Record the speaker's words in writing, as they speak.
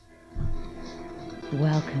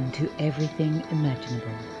Welcome to Everything Imaginable,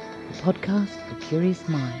 the podcast for curious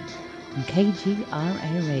minds on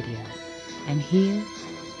KGRA Radio. And here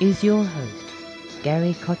is your host,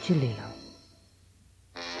 Gary Cocciolillo.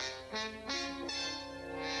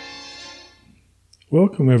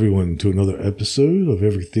 Welcome everyone to another episode of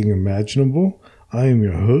Everything Imaginable. I am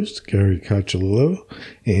your host, Gary Cocciolillo,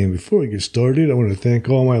 and before we get started, I want to thank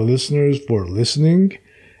all my listeners for listening,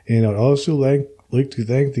 and I'd also like to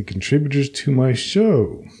thank the contributors to my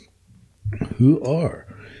show, who are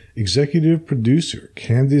executive producer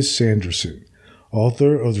Candice Sanderson,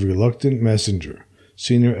 author of The Reluctant Messenger,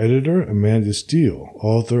 senior editor Amanda Steele,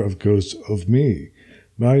 author of Ghosts of Me,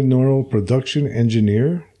 binaural production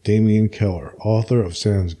engineer Damian Keller, author of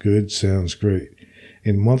Sounds Good, Sounds Great,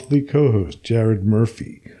 and monthly co-host Jared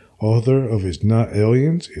Murphy, author of It's Not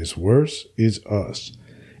Aliens, It's Worse, It's Us.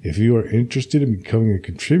 If you are interested in becoming a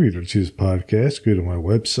contributor to this podcast, go to my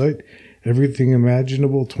website,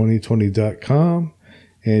 everythingimaginable2020.com,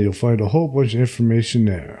 and you'll find a whole bunch of information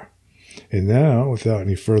there. And now, without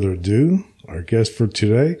any further ado, our guest for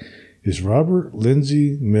today is Robert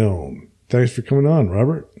Lindsay Milne. Thanks for coming on,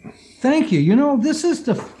 Robert. Thank you. You know, this is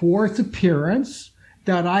the fourth appearance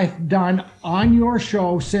that I've done on your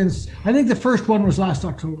show since, I think the first one was last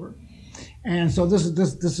October. And so this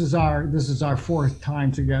is our fourth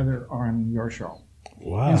time together on your show.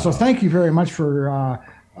 Wow. And so thank you very much for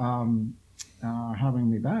having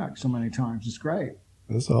me back so many times. It's great.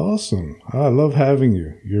 That's awesome. I love having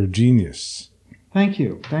you. You're a genius. Thank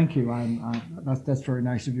you. That's very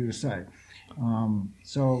nice of you to say.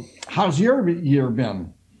 So how's your year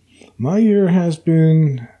been? My year has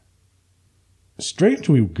been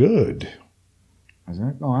strangely good. Is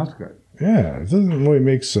it? Oh, that's good. Yeah, it doesn't really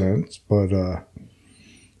make sense, but the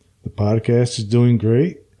podcast is doing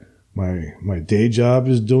great. My day job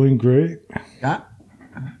is doing great. Yeah.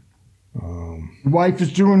 Your wife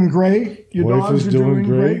is doing great. Your wife dogs is are doing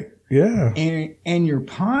great. Yeah. And your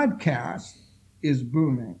podcast is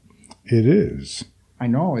booming. It is. I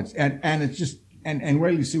know it's it's just and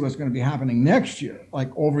wait till you see what's going to be happening next year,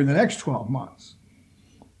 like over the next 12 months.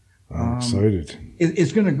 I'm excited.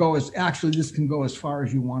 It's going to go this can go as far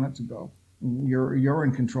as you want it to go. You're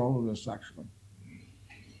in control of this, actually.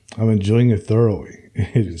 I'm enjoying it thoroughly.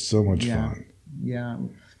 It is so much fun. Yeah.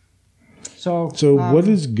 So what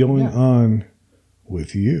is going on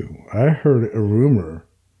with you? I heard a rumor.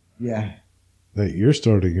 Yeah. That you're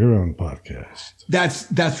starting your own podcast.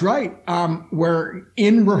 That's right. We're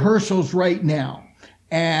in rehearsals right now.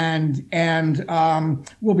 And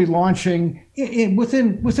we'll be launching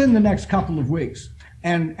within the next couple of weeks.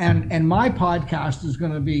 And my podcast is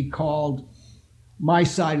going to be called My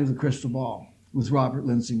Side of the Crystal Ball with Robert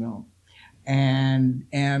Lindsay Milne. And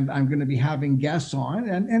I'm going to be having guests on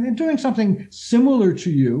and doing something similar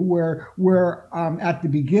to you, where at the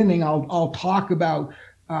beginning I'll talk about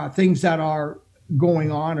things that are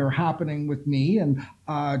going on or happening with me, and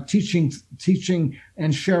teaching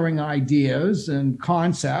and sharing ideas and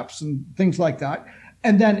concepts and things like that.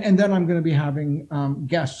 And then I'm going to be having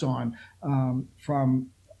guests on from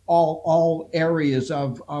all areas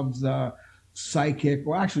of the psychic,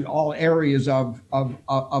 or actually all areas of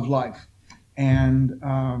life. And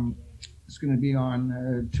it's going to be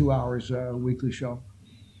on 2 hours a weekly show.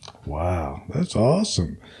 Wow, that's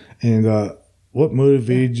awesome. And what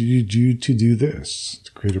motivated you to do this,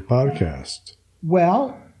 to create a podcast?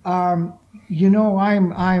 Well, I'm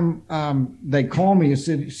they call me a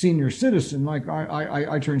senior citizen. Like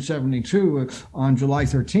I turned 72 on July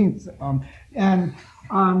 13th.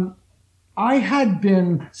 I had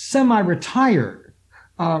been semi-retired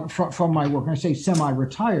from my work. And I say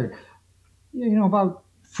semi-retired,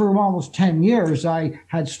 for almost 10 years, I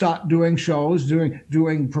had stopped doing shows,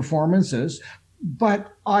 doing performances,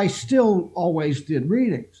 but I still always did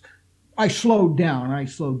readings. I slowed down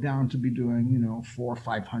to be doing, 400 or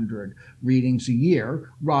 500 readings a year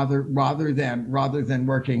rather than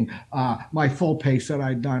working my full pace that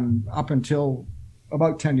I'd done up until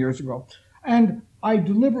about 10 years ago. And I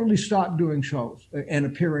deliberately stopped doing shows and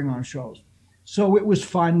appearing on shows. So it was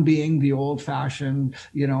fun being the old-fashioned,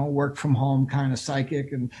 work from home kind of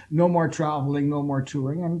psychic, and no more traveling, no more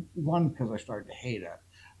touring. And one, because I started to hate it.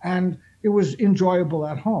 And it was enjoyable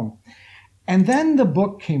at home. And then the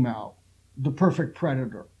book came out, The Perfect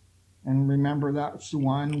Predator. And remember, that's the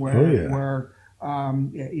one where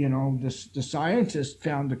the scientist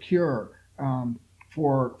found a cure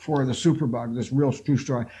for the superbug, this real true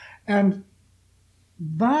story. And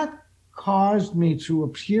that caused me to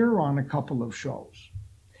appear on a couple of shows.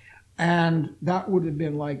 And that would have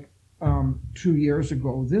been like 2 years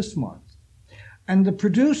ago this month. And the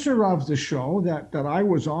producer of the show that I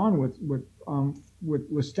was on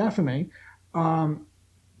with Stephanie,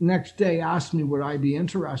 next day asked me would I be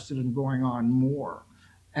interested in going on more.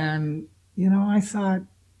 And I thought,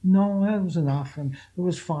 no, that was enough, and it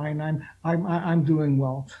was fine. I'm doing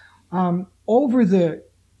well. Over the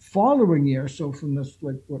following year, so from this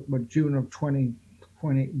June of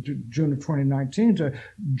 2019 to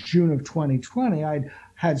June of 2020, I'd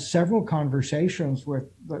had several conversations with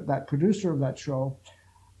that producer of that show,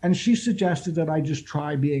 and she suggested that I just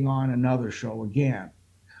try being on another show again.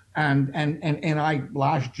 And I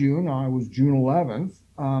last June, I was June 11th.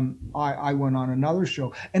 I went on another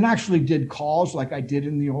show and actually did calls like I did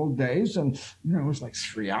in the old days, and it was like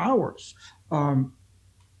 3 hours, and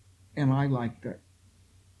I liked it,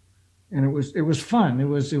 and it was fun. It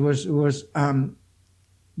was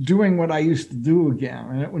doing what I used to do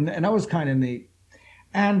again, and that was kind of neat.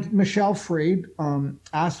 And Michelle Freed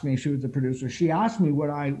asked me. She was the producer. She asked me would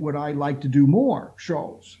I like to do more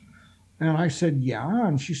shows. And I said, yeah.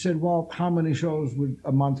 And she said, well, how many shows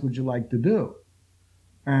a month would you like to do?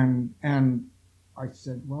 And I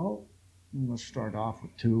said, well, let's start off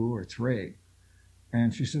with 2 or 3.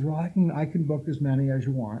 And she said, well, I can book as many as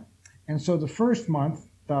you want. And so the first month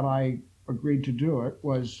that I agreed to do it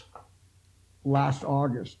was last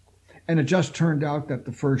August. And it just turned out that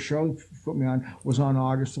the first show put me on was on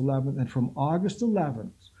August 11th. And from August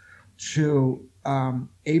 11th to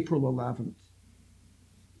April 11th,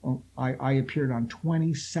 I appeared on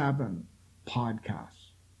 27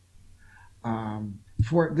 podcasts.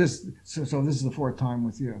 For this, so this is the 4th time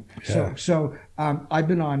with you. Yeah. So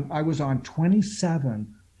I was on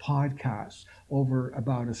 27 podcasts over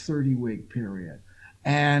about a 30-week period,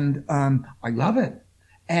 and I love it.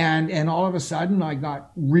 And all of a sudden, I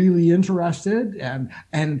got really interested and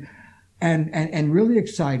really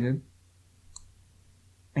excited.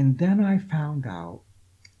 And then I found out.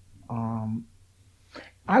 One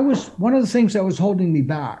of the things that was holding me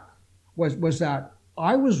back was that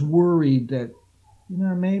I was worried that,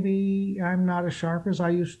 maybe I'm not as sharp as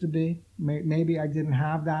I used to be. Maybe I didn't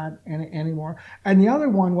have that anymore. And the other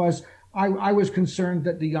one was I was concerned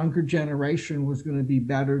that the younger generation was going to be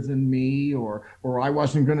better than me, or I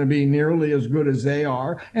wasn't going to be nearly as good as they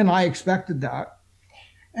are. And I expected that.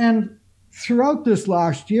 And throughout this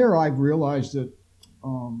last year, I've realized that,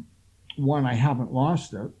 one, I haven't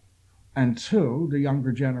lost it. And 2, the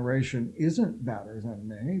younger generation isn't better than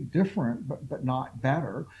me, different, but not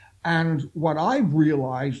better. And what I've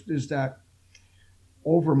realized is that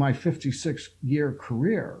over my 56-year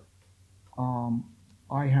career,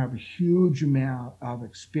 I have a huge amount of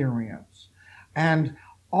experience. And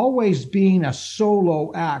always being a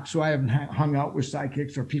solo act, so I haven't hung out with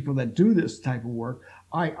psychics or people that do this type of work,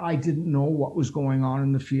 I didn't know what was going on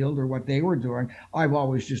in the field or what they were doing. I've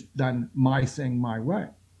always just done my thing my way.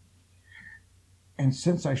 And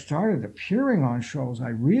since I started appearing on shows, I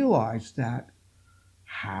realized that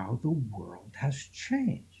how the world has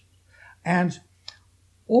changed. And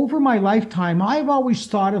over my lifetime, I've always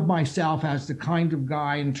thought of myself as the kind of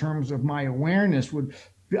guy, in terms of my awareness,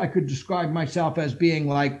 I could describe myself as being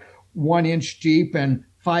like 1 inch deep and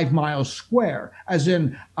 5 miles square, as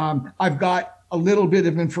in I've got a little bit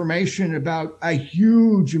of information about a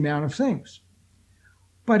huge amount of things.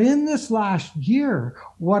 But in this last year,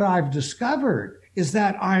 what I've discovered is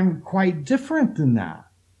that I'm quite different than that.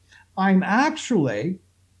 I'm actually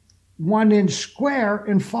 1 inch square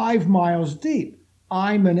and 5 miles deep.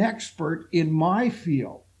 I'm an expert in my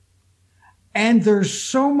field. And there's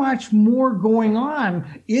so much more going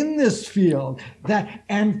on in this field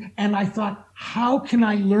and I thought, how can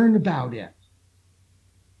I learn about it?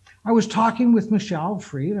 I was talking with Michelle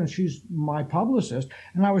Freed, and she's my publicist,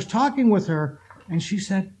 and I was talking with her, and she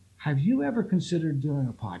said, have you ever considered doing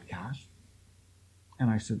a podcast? And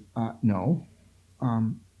I said, no,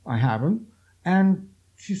 I haven't. And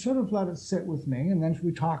she sort of let it sit with me, and then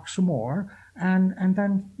we talked some more, and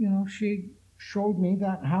then, she showed me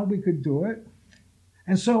how we could do it.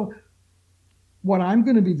 And so what I'm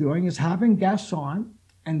going to be doing is having guests on,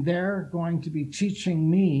 and they're going to be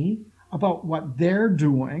teaching me about what they're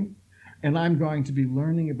doing, and I'm going to be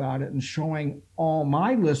learning about it and showing all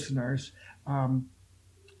my listeners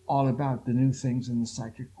all about the new things in the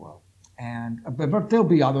psychic world. But there'll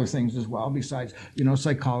be other things as well besides,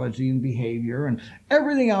 psychology and behavior and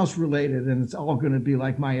everything else related. And it's all going to be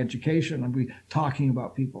like my education. I'll be talking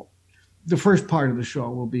about people. The first part of the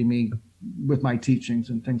show will be me with my teachings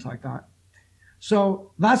and things like that.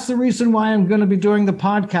 So that's the reason why I'm going to be doing the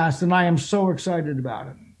podcast. And I am so excited about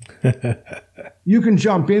it. You can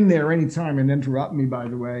jump in there anytime and interrupt me, by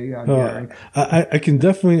the way, Gary. I can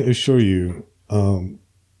definitely assure you,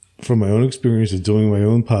 from my own experience of doing my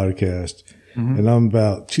own podcast, and I'm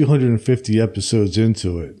about 250 episodes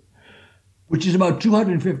into it. Which is about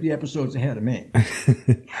 250 episodes ahead of me.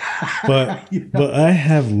 But I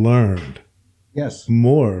have learned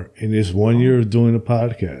more in this 1 year of doing a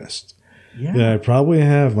podcast than I probably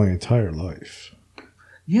have my entire life.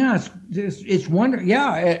 Yeah, it's wonderful.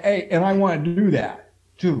 Yeah, and I want to do that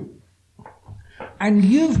too. And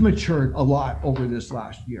you've matured a lot over this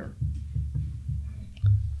last year.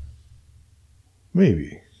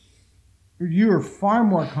 Maybe. You're far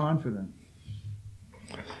more confident.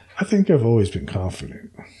 I think I've always been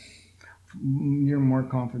confident. You're more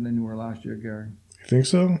confident than you were last year, Gary. You think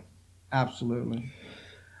so? Absolutely.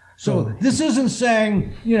 So this isn't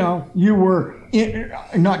saying, you were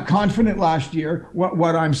not confident last year.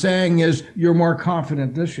 What I'm saying is you're more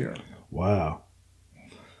confident this year. Wow.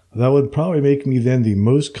 That would probably make me then the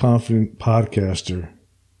most confident podcaster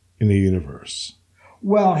in the universe.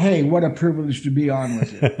 Well, hey, what a privilege to be on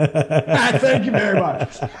with you. Thank you very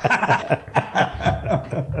much.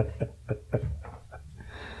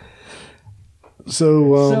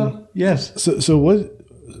 So yes.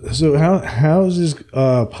 So how is this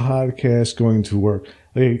podcast going to work?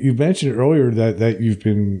 Like you mentioned earlier that you've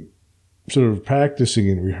been sort of practicing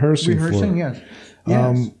and rehearsing for it.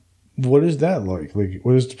 Yes. What is that like? Like,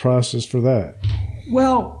 what is the process for that?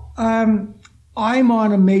 Well, I'm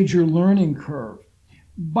on a major learning curve.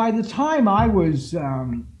 By the time I was,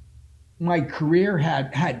 my career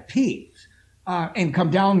had peaked and come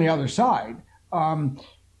down the other side.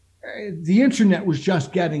 The internet was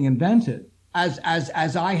just getting invented as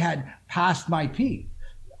I had passed my peak,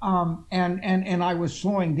 and I was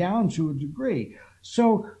slowing down to a degree.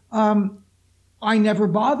 So I never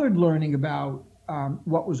bothered learning about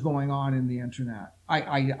what was going on in the internet.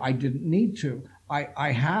 I didn't need to.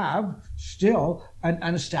 I have still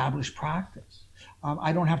an established practice.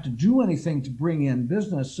 I don't have to do anything to bring in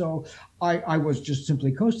business. So I was just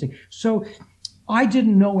simply coasting. So I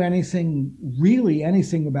didn't know anything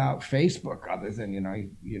about Facebook other than,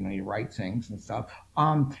 you write things and stuff.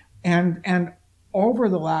 And over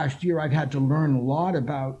the last year, I've had to learn a lot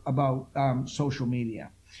about social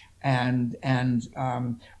media and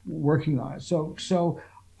working on it. So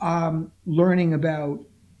learning about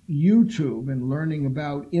YouTube and learning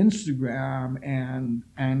about Instagram and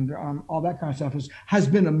all that kind of stuff has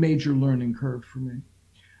been a major learning curve for me,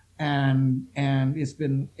 and it's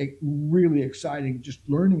been really exciting just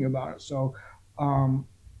learning about it. So, and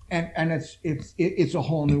it's a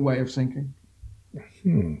whole new way of thinking.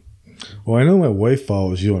 Well, I know my wife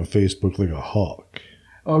follows you on Facebook like a hawk.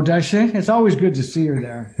 Oh, does she? It's always good to see her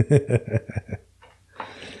there.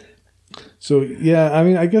 So, yeah, I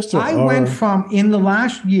mean, I guess in the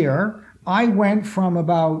last year, I went from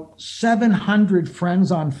about 700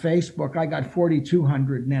 friends on Facebook. I got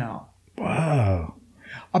 4,200 now. Wow.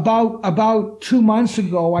 About 2 months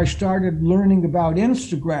ago, I started learning about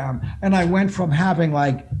Instagram, and I went from having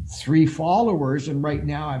like 3 followers, and right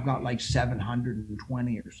now I've got like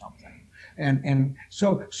 720 or something. And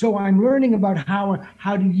so I'm learning about how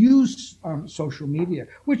to use social media,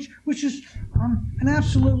 which is an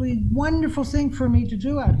absolutely wonderful thing for me to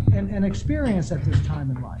do and experience at this time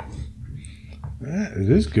in life. It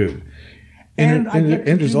is good. And I get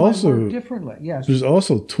to there's do also my work differently. Yes. There's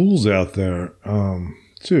also tools out there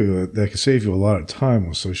too that can save you a lot of time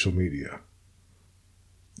with social media,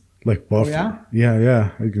 like Buffer. Oh,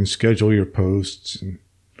 yeah. You can schedule your posts and.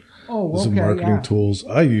 Some marketing tools.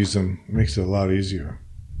 I use them. It makes it a lot easier.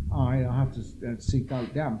 I'll have to seek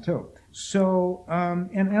out them too. So,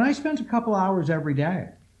 and I spent a couple hours every day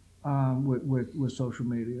with social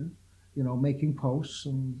media, making posts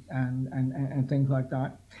and things like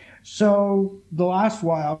that. So the last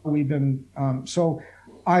while we've been,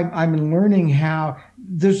 I'm learning how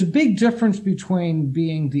there's a big difference between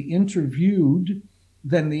being the interviewed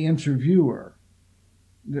than the interviewer,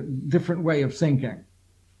 the different way of thinking.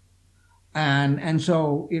 And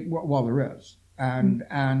so there is, and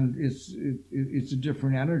it's a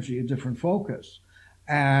different energy, a different focus,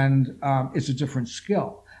 and it's a different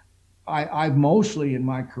skill. I've mostly in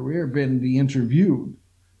my career been the interviewed,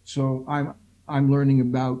 so I'm learning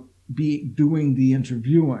about doing the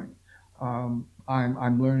interviewing.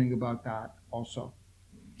 I'm learning about that also.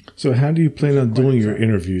 So how do you plan on doing your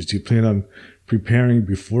interviews? Do you plan on preparing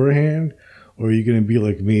beforehand, or are you going to be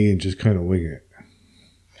like me and just kind of wing it?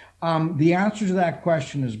 The answer to that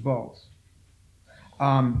question is both.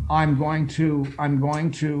 I'm going to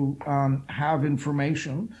have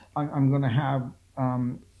information. I'm going to have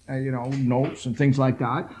notes and things like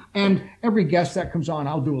that. And every guest that comes on,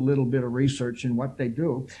 I'll do a little bit of research in what they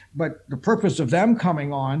do. But the purpose of them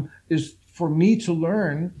coming on is for me to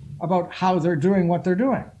learn about how they're doing what they're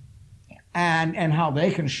doing, and how they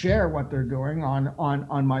can share what they're doing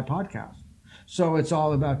on my podcast. So it's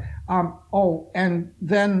all about and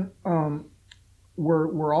then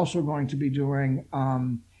we're also going to be doing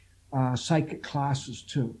psychic classes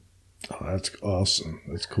too. Oh, that's awesome.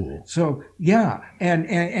 That's cool. So yeah,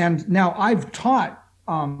 and now I've taught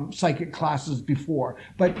psychic classes before,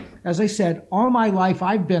 but as I said, all my life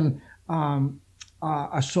I've been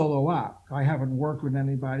a solo act. I haven't worked with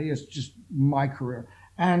anybody. It's just my career.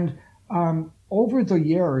 And over the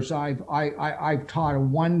years, I've taught a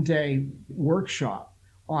one-day workshop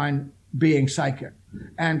on being psychic,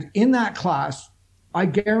 and in that class, I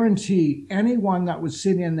guarantee anyone that would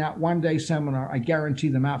sit in that one-day seminar, I guarantee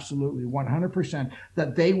them absolutely 100%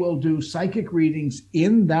 that they will do psychic readings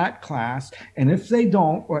in that class. And if they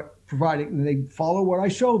don't, or providing they follow what I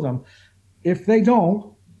show them, if they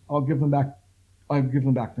don't, I'll give them back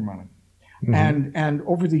their money. Mm-hmm. And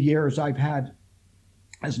over the years, I've had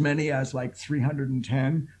as many as like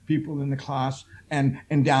 310 people in the class, and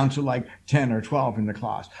down to like 10 or 12 in the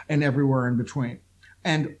class, and everywhere in between.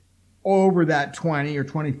 And over that 20 or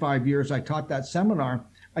 25 years I taught that seminar,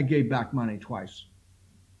 I gave back money twice.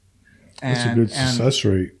 That's a good success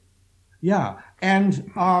rate. Yeah.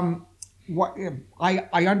 And what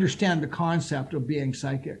I understand the concept of being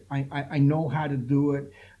psychic. I know how to do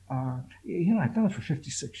it. I've done it for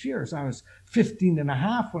 56 years. I was 15 and a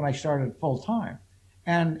half when I started full time.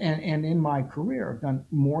 And in my career, I've done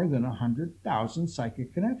more than 100,000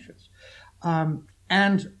 psychic connections.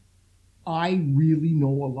 And I really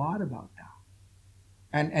know a lot about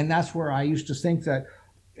that. And that's where I used to think that,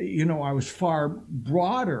 I was far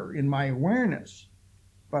broader in my awareness.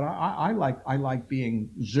 But I like being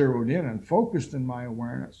zeroed in and focused in my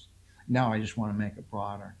awareness. Now I just want to make it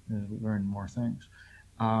broader and learn more things.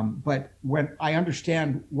 But when I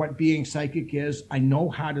understand what being psychic is, I know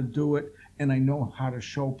how to do it, and I know how to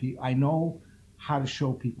show people. I know how to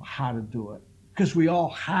show people how to do it, because we all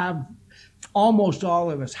have. Almost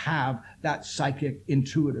all of us have that psychic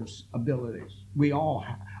intuitive abilities. We all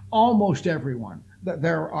have, almost everyone.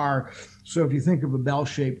 So if you think of a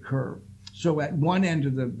bell-shaped curve, so at one end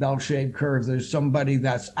of the bell-shaped curve, there's somebody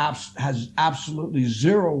that has absolutely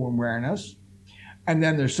zero awareness. And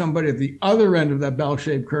then there's somebody at the other end of that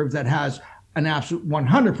bell-shaped curve that has an absolute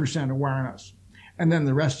 100% awareness. And then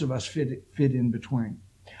the rest of us fit in between.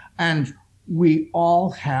 And we all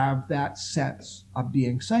have that sense of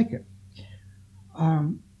being psychic.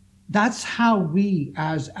 That's how we,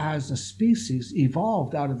 as a species,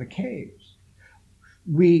 evolved out of the caves.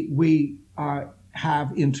 We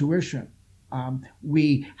have intuition.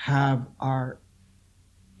 We have our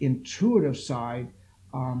intuitive side,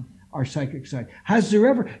 our psychic side. Has there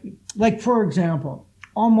ever, like for example,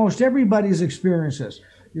 almost everybody's experiences.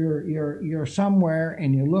 You're somewhere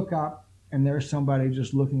and you look up, and there's somebody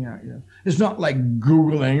just looking at you. It's not like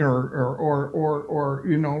Googling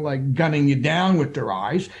or like gunning you down with their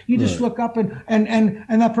eyes. You just look up and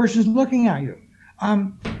that person's looking at you.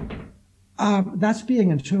 That's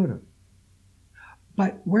being intuitive.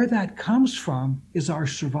 But where that comes from is our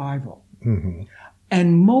survival. Mm-hmm.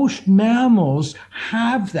 And most mammals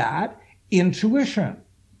have that intuition,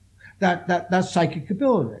 that psychic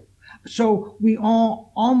ability. So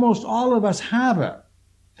almost all of us have it.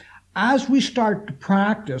 As we start to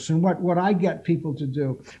practice, and what I get people to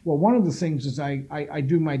do, well, one of the things is I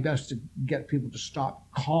do my best to get people to stop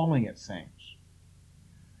calling it things.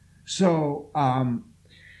 So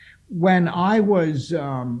when I was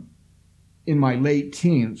in my late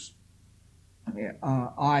teens,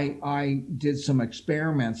 I did some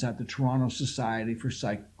experiments at the Toronto Society for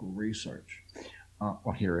Psychical Research,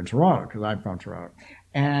 here in Toronto, because I'm from Toronto.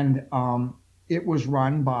 And it was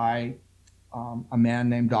run by a man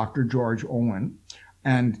named Dr. George Owen,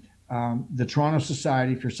 and the Toronto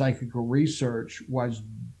Society for Psychical Research was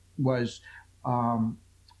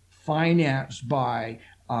financed by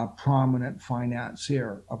a prominent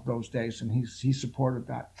financier of those days, and he supported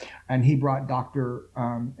that. And he brought Dr.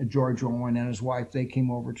 George Owen and his wife. They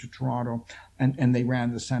came over to Toronto, and they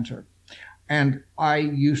ran the center. And I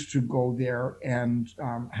used to go there and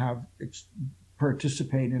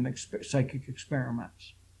participate in psychic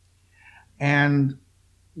experiments. And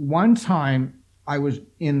one time I was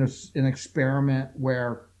in an experiment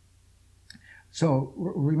where, so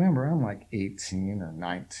remember, I'm like 18 or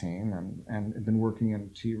 19 and had been working in a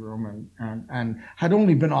tea room and had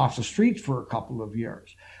only been off the streets for a couple of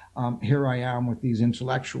years. Here I am with these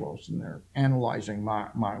intellectuals, and they're analyzing what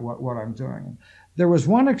I'm doing. There was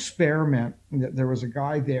one experiment that there was a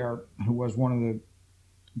guy there who was one of the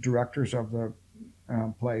directors of the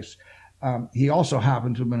place. he also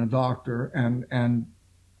happened to have been a doctor, and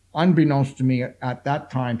unbeknownst to me at that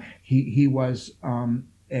time, he was not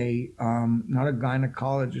a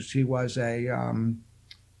gynecologist. He was a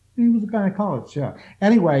gynecologist. Yeah.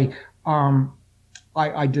 Anyway,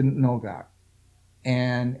 I didn't know that,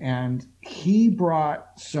 and he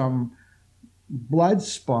brought some blood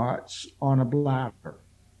spots on a bladder.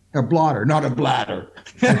 A blotter, not a bladder.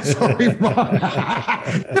 Sorry,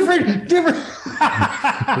 different.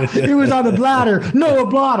 He was on a bladder, no, a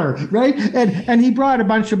blotter, right? And he brought a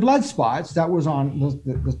bunch of blood spots. That was on.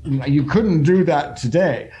 You couldn't do that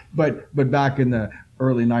today, but back in the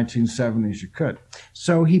early 1970s, you could.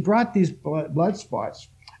 So he brought these blood spots,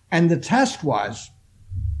 and the test was,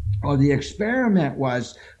 or the experiment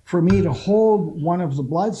was, for me to hold one of the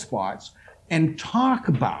blood spots and talk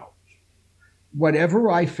about whatever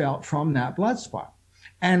I felt from that blood spot.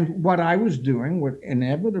 And what I was doing,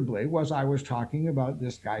 inevitably, was I was talking about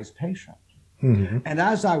this guy's patient. Mm-hmm. And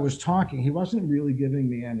as I was talking, he wasn't really giving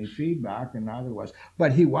me any feedback, and neither was,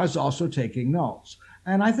 but he was also taking notes.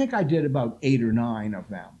 And I think I did about 8 or 9 of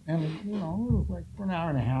them. And, it was like for an hour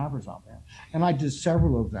and a half or something. And I did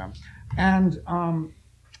several of them. And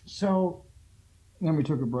so then we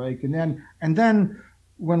took a break. And then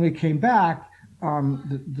when we came back,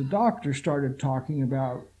 the doctor started talking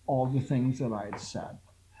about all the things that I had said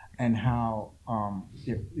and how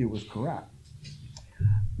it was correct.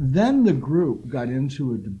 Then the group got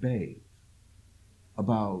into a debate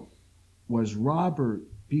about was Robert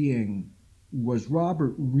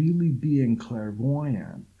really being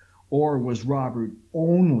clairvoyant, or was Robert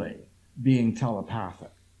only being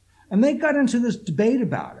telepathic? And they got into this debate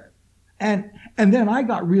about it. And then I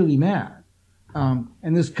got really mad.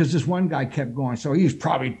 And this, because this one guy kept going, so he was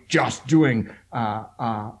probably just doing,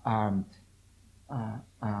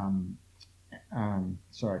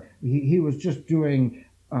 he was just doing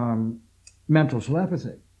mental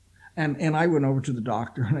telepathy. And I went over to the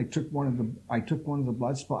doctor and I took one of the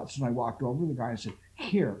blood spots and I walked over to the guy and said,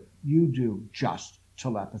 "Here, you do just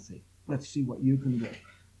telepathy. Let's see what you can do."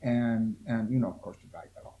 And of course the guy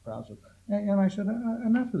got all frazzled. And I said,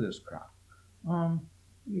 "Enough of this crap.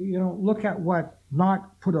 Look at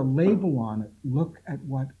not put a label on it. Look at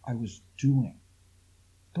what I was doing.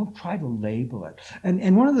 Don't try to label it."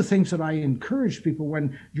 And one of the things that I encourage people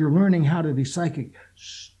when you're learning how to be psychic,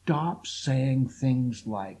 stop saying things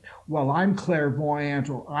like, "Well, I'm clairvoyant,"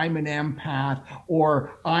 or "I'm an empath,"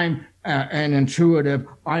 or "I'm an intuitive,"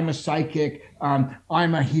 "I'm a psychic," "I'm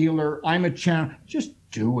a healer," "I'm a channel." Just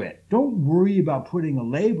do it. Don't worry about putting a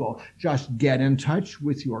label. Just get in touch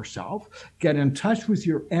with yourself, get in touch with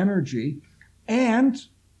your energy, and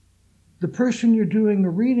the person you're doing the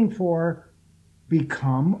reading for,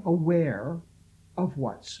 become aware of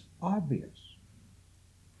what's obvious.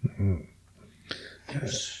 Mm-hmm.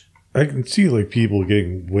 I can see people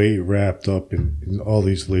getting way wrapped up in all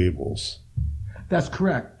these labels. That's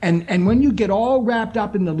correct. And when you get all wrapped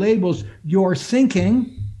up in the labels, you're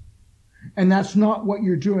thinking, and that's not what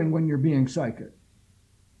you're doing when you're being psychic.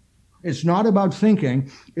 It's not about thinking.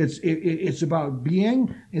 It's about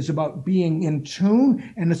being. It's about being in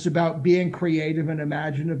tune, and it's about being creative and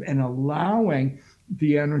imaginative and allowing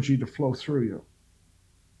the energy to flow through you.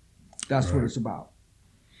 That's what it's about.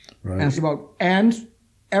 Right. And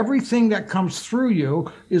everything that comes through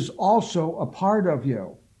you is also a part of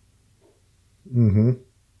you. Mm-hmm.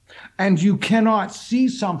 And you cannot see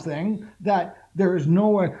something that there is no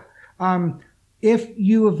way. If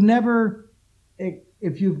you've never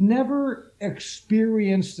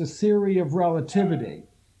experienced the theory of relativity,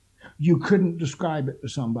 you couldn't describe it to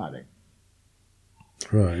somebody.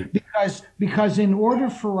 Right. Because in order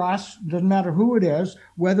for us, doesn't matter who it is,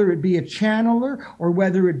 whether it be a channeler or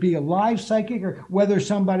whether it be a live psychic or whether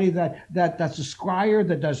somebody that's a scryer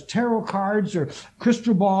that does tarot cards or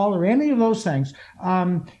crystal ball or any of those things,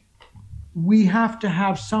 we have to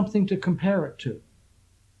have something to compare it to.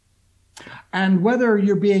 And whether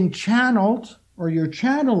you're being channeled or you're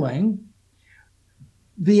channeling,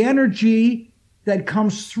 the energy that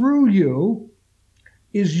comes through you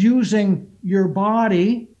is using your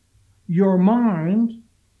body, your mind,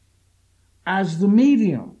 as the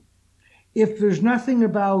medium. If there's nothing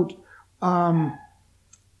about the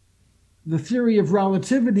theory of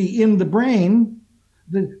relativity in the brain,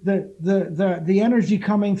 the energy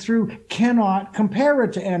coming through cannot compare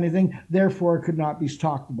it to anything, therefore it could not be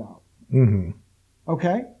talked about. Mm-hmm.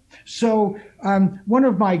 Okay? So one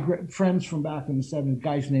of my friends from back in the 70s, the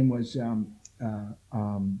guy's name was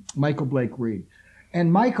Michael Blake Reed. And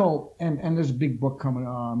Michael, and there's a big book coming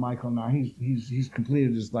on Michael now. He's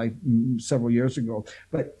completed his life several years ago.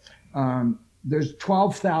 But there's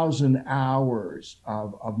 12,000 hours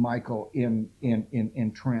of Michael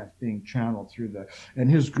in trance being channeled through and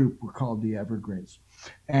his group were called the Evergreens.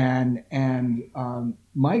 And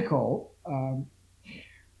Michael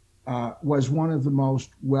was one of the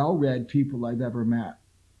most well-read people I've ever met.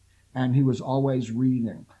 And he was always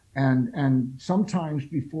reading. And sometimes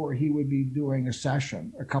before he would be doing a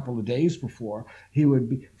session, a couple of days before, he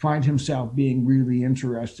would find himself being really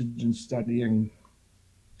interested in studying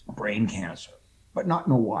brain cancer, but not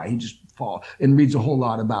know why. He just falls and reads a whole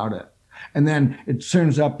lot about it. And then it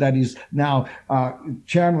turns up that he's now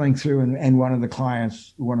channeling through, and one of the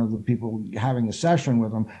clients, one of the people having a session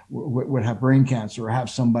with him would have brain cancer or have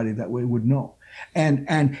somebody that we would know.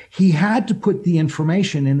 And he had to put the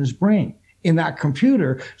information in his brain, in that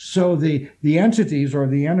computer, so the entities or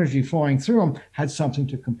the energy flowing through him had something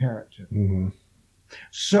to compare it to. Mm-hmm.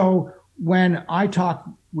 So when I talk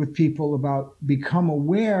with people about become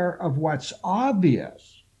aware of what's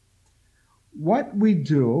obvious, what we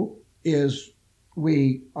do is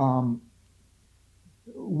we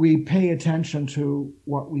pay attention to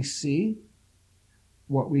what we see,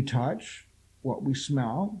 what we touch, what we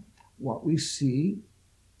smell, what we see,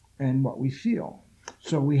 and what we feel.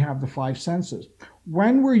 So we have the 5 senses.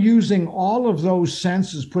 When we're using all of those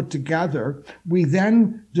senses put together, we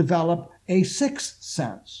then develop a 6th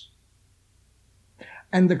sense.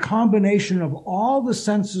 And the combination of all the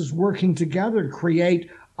senses working together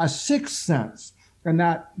create a 6th sense, and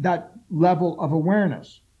that level of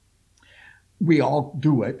awareness. We all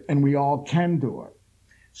do it, and we all can do it.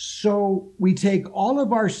 So we take all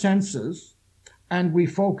of our senses and we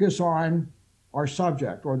focus on our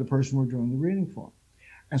subject or the person we're doing the reading for.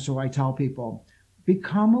 And so I tell people,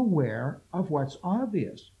 become aware of what's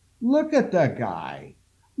obvious. Look at that guy.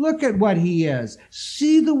 Look at what he is.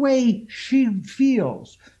 See the way she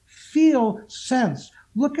feels. Feel, sense.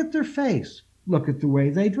 Look at their face. Look at the way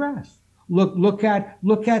they dress. Look at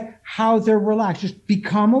how they're relaxed. Just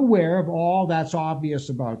become aware of all that's obvious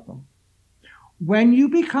about them. When you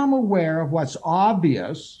become aware of what's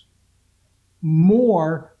obvious,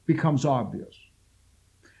 more becomes obvious.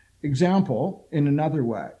 Example, in another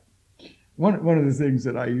way. One of the things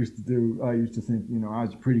that I used to do, I used to think, I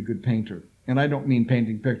was a pretty good painter. And I don't mean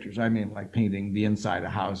painting pictures. I mean like painting the inside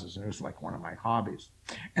of houses. And it was like one of my hobbies.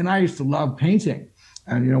 And I used to love painting.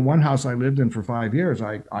 And, one house I lived in for 5 years,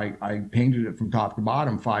 I painted it from top to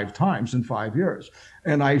bottom 5 times in 5 years.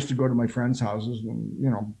 And I used to go to my friends' houses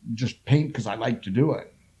and, just paint because I like to do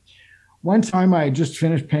it. One time I had just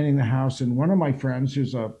finished painting the house, and one of my friends,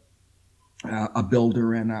 who's a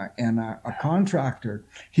builder and a contractor,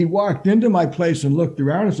 he walked into my place and looked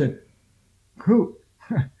around and said, who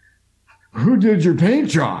did your paint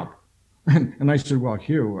job? And I said, well,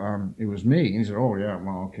 Hugh, it was me. And he said, oh yeah,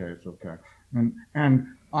 well, okay, it's okay. And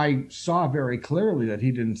I saw very clearly that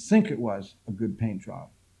he didn't think it was a good paint job.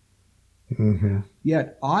 Mm-hmm.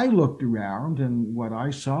 Yet I looked around, and what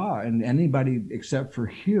I saw, and anybody except for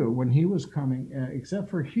Hugh, when he was coming, except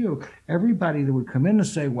for Hugh, everybody that would come in and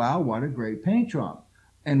say, wow, what a great paint job.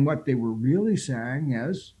 And what they were really saying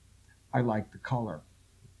is, I like the color.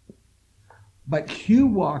 But Hugh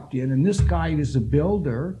walked in, and this guy is a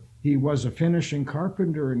builder. He was a finishing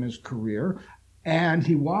carpenter in his career. And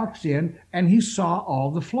he walks in and he saw all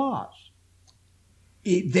the flaws.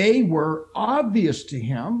 They were obvious to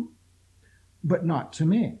him, but not to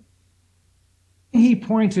me. He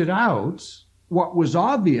pointed out what was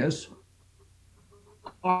obvious.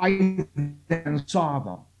 I then saw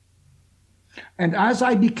them. And as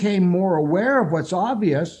I became more aware of what's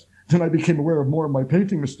obvious, then I became aware of more of my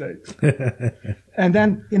painting mistakes. And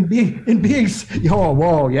then in being,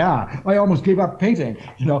 I almost gave up painting,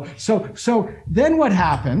 So then what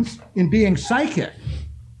happens in being psychic?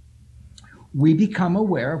 We become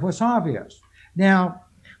aware of what's obvious. Now,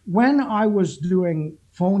 when I was doing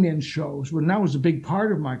phone-in shows, when that was a big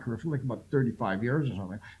part of my career for like about 35 years or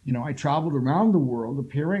something, I traveled around the world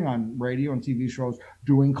appearing on radio and TV shows,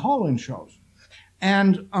 doing call-in shows.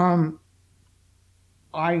 And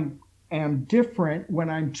I am different when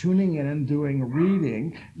I'm tuning in and doing a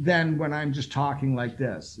reading than when I'm just talking like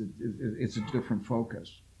this. It's a different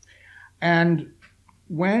focus. And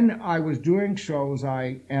when I was doing shows,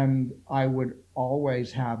 I would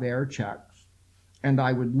always have air checks, and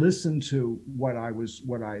I would listen to what I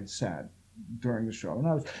had said during the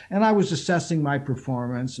show. And I was assessing my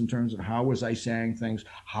performance in terms of how was I saying things,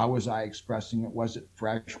 how was I expressing it, was it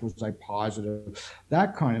fresh, was I positive,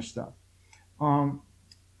 that kind of stuff.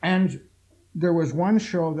 And there was one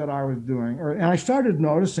show that I was doing, and I started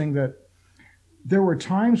noticing that there were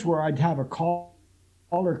times where I'd have a caller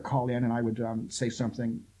call in, and I would say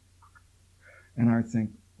something, and I'd think,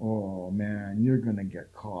 oh man, you're going to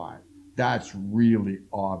get caught. That's really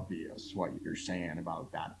obvious what you're saying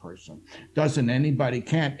about that person.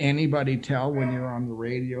 Can't anybody tell when you're on the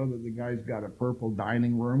radio that the guy's got a purple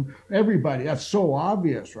dining room? Everybody, that's so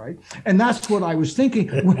obvious, right? And that's what I was thinking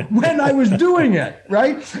when I was doing it,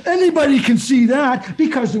 right? Anybody can see that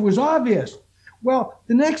because it was obvious. Well,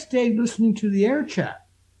 the next day listening to the air chat,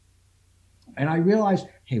 and I realized,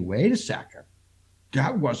 hey, wait a second.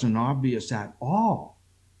 That wasn't obvious at all.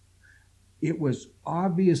 It was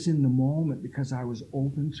obvious in the moment because I was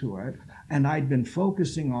open to it, and I'd been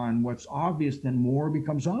focusing on what's obvious, then more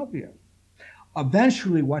becomes obvious.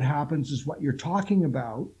 Eventually, what happens is what you're talking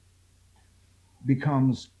about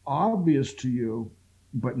becomes obvious to you,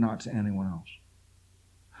 but not to anyone else.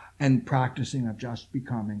 And practicing of just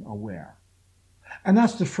becoming aware. And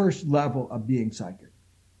that's the first level of being psychic.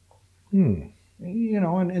 You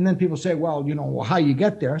know, and then people say, well, you know, how you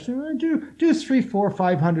get there? I say, well, do 300, 400,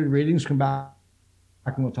 500 readings, come back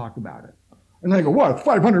and we'll talk about it. And they go, what,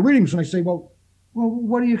 500 readings? And I say, well,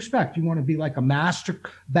 what do you expect? You want to be like a master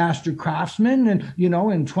craftsman and, you know,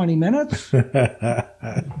 in 20 minutes?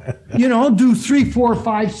 You know, do 3, 4,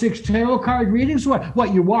 5, 6 tarot card readings?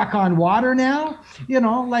 What, you walk on water now? You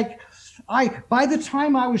know, like by the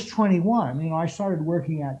time I was 21, you know, I started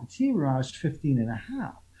working at the tea room, I was 15 and a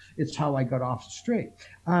half. It's how I got off the straight.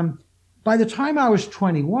 By the time I was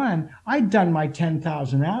 21, I'd done my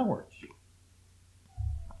 10,000 hours.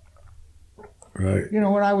 Right. You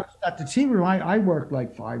know, when I was at the tea room, I worked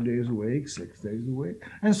like 5 days a week, 6 days a week.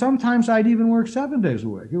 And sometimes I'd even work 7 days a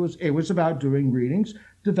week. It was about doing readings,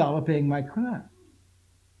 developing my craft.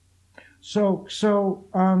 So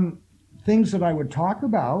things that I would talk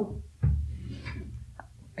about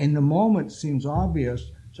in the moment seems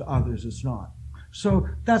obvious, to others it's not. So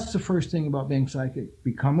that's the first thing about being psychic.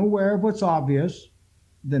 Become aware of what's obvious,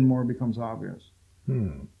 then more becomes obvious.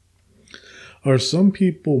 Are some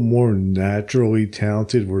people more naturally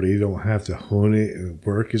talented where they don't have to hone it and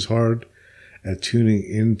work as hard at tuning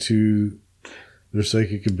into their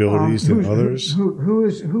psychic abilities than others? Who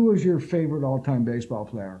is your favorite all-time baseball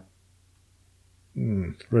player?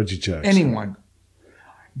 Reggie Jackson. Anyone.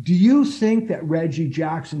 Do you think that Reggie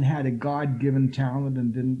Jackson had a God-given talent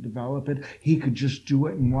and didn't develop it? He could just do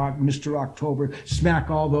it and walk Mr. October, smack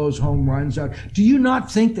all those home runs out. Do you not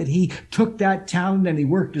think that he took that talent and he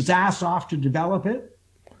worked his ass off to develop it?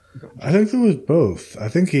 I think there was both. I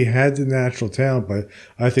think he had the natural talent, but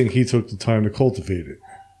I think he took the time to cultivate it.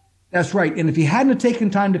 That's right. And if he hadn't taken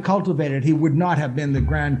time to cultivate it, he would not have been the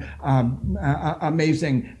grand,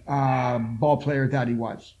 amazing ball player that he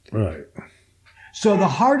was. Right. So the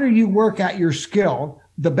harder you work at your skill,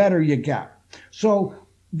 the better you get. So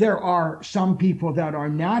there are some people that are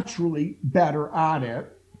naturally better at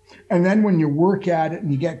it. And then when you work at it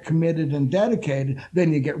and you get committed and dedicated,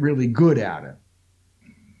 then you get really good at it.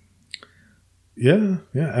 Yeah.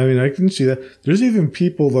 I mean, I can see that. There's even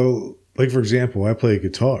people, though, like, for example, I play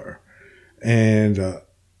guitar. And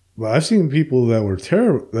I've seen people that were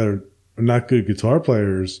terrible, that are not good guitar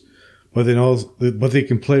players, but they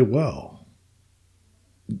can play well.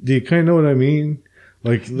 Do you kind of know what I mean?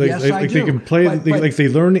 Like yes, I do. They can play, like they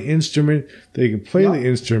learn the instrument, they can play the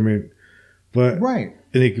instrument, but right,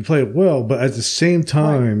 and they can play it well. But at the same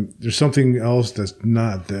time, there's something else that's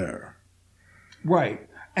not there. Right,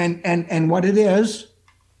 and what it is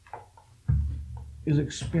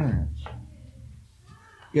experience.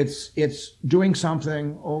 It's doing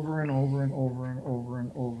something over and over and over and over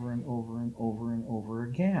and over and over and over and over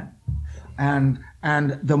again,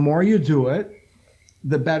 and the more you do it,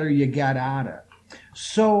 the better you get at it.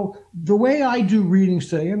 So the way I do readings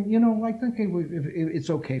today, and, you know, I think it's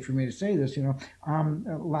okay for me to say this, you know,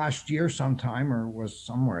 last year sometime, or was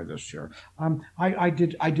somewhere this year, I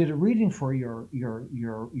did a reading for your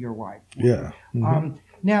wife. Yeah. Mm-hmm.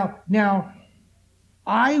 Now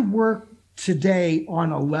I work today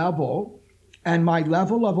on a level, and my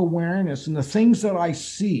level of awareness and the things that I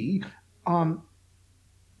see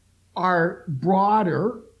are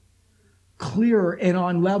broader, clearer, and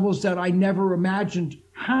on levels that I never imagined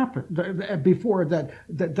happened before, that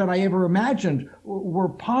I ever imagined were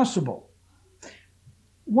possible.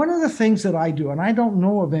 One of the things that I do, and I don't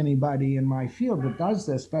know of anybody in my field that does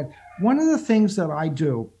this, but one of the things that I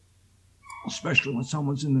do, especially when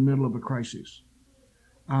someone's in the middle of a crisis,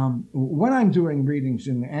 when I'm doing readings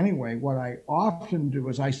in any way, what I often do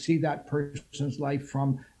is I see that person's life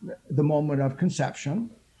from the moment of conception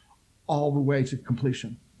all the way to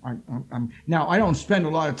completion. Now, I don't spend a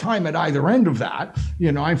lot of time at either end of that.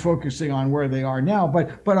 You know, I'm focusing on where they are now,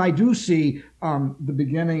 but I do see the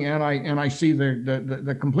beginning, and I see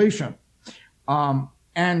the completion.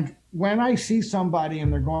 And when I see somebody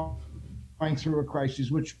and they're going through a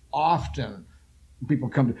crisis, which often people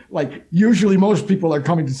come to, like usually most people are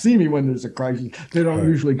coming to see me when there's a crisis. They don't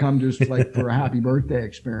usually come just like for a happy birthday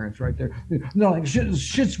experience right there. No, like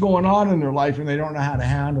shit's going on in their life and they don't know how to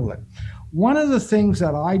handle it. One of the things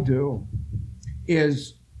that I do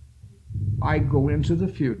is I go into the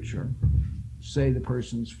future, say the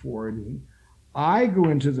person's 40. I go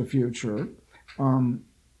into the future when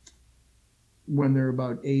they're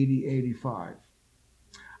about 80, 85.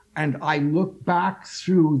 And I look back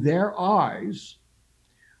through their eyes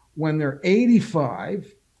when they're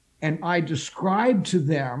 85, and I describe to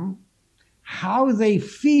them how they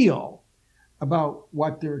feel about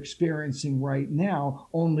what they're experiencing right now,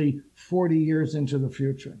 only 40 years into the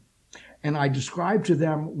future. And I describe to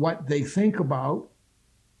them what they think about,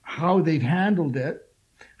 how they've handled it,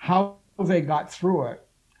 how they got through it,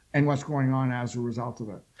 and what's going on as a result of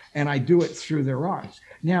it. And I do it through their eyes.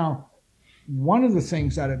 Now, one of the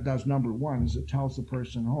things that it does, number one, is it tells the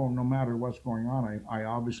person, oh, no matter what's going on, I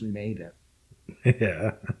obviously made it.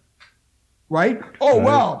 Yeah. Right? Oh, right.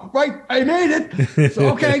 Well, right, I made it. So,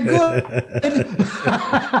 okay, good.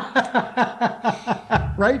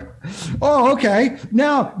 Right? Oh, okay.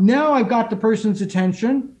 Now I've got the person's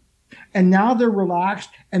attention, and now they're relaxed,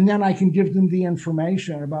 and then I can give them the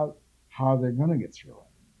information about how they're going to get through it.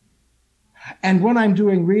 And when I'm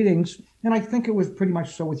doing readings, and I think it was pretty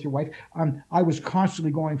much so with your wife, I was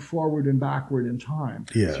constantly going forward and backward in time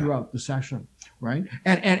throughout the session, right?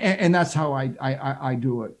 And that's how I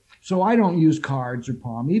do it. So I don't use cards or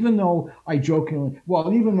palm, even though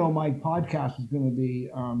even though my podcast is going to be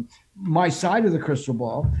my side of the crystal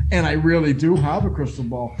ball, and I really do have a crystal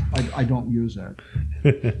ball, I don't use it.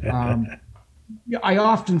 I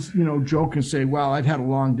often, joke and say, well, I've had a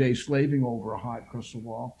long day slaving over a hot crystal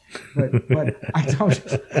ball, but I don't,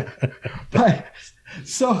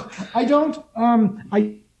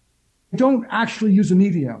 I don't actually use a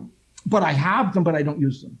medium, but I have them, but I don't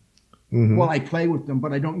use them. Mm-hmm. Well, I play with them,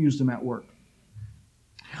 but I don't use them at work.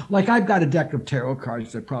 Like I've got a deck of tarot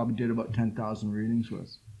cards that I probably did about 10,000 readings with.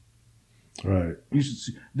 Right. You should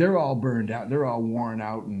see, they're all burned out. They're all worn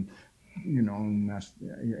out and,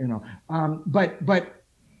 but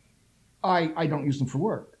I don't use them for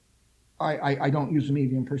work. I don't use a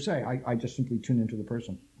medium per se. I just simply tune into the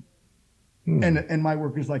person. And my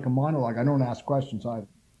work is like a monologue. I don't ask questions either.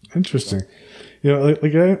 Interesting.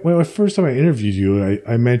 When the first time I interviewed you,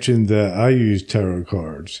 I mentioned that I use tarot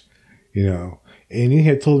cards, and you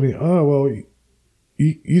had told me, oh, well,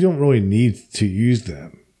 you don't really need to use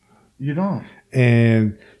them. You don't.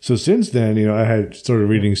 And so since then, I had started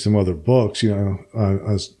reading some other books, I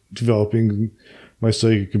was developing my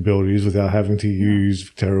psychic abilities without having to use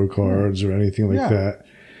tarot cards or anything like that.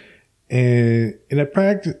 And I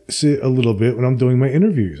practice it a little bit when I'm doing my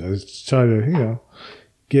interviews. I just try to,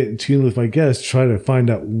 get in tune with my guests, try to find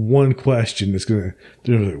out one question that's they're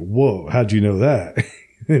like, whoa, how'd you know that?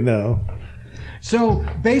 So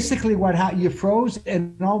basically you froze,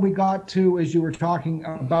 and all we got to is you were talking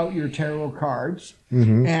about your tarot cards,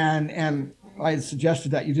 and I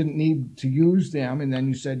suggested that you didn't need to use them, and then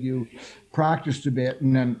you said you practiced a bit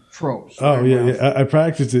and then froze. Oh, yeah. I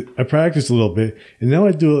practiced it. I practiced a little bit, and now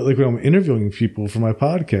I do it like when I'm interviewing people for my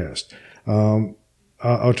podcast.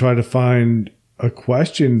 I'll try to find a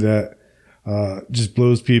question that just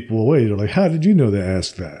blows people away. They're like, how did you know to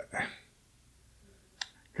ask that?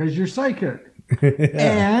 Because you're psychic.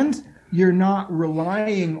 And you're not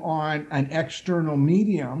relying on an external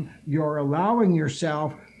medium. You're allowing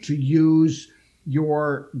yourself to use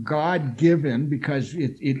your God-given, because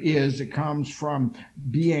it comes from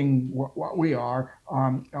being what we are,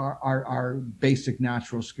 our basic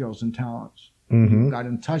natural skills and talents. Mm-hmm. You got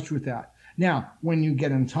in touch with that. Now, when you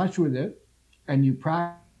get in touch with it and you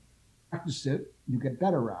practice it, you get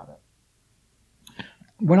better at it.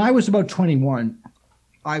 When I was about 21,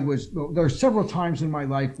 there are several times in my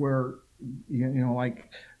life where,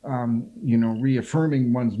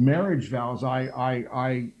 reaffirming one's marriage vows,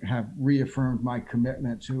 I have reaffirmed my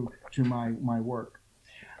commitment to my work.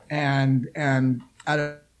 And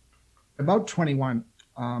at about 21,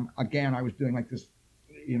 again, I was doing like this,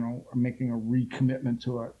 making a recommitment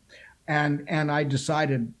to it. And I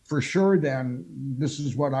decided for sure then this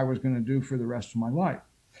is what I was going to do for the rest of my life.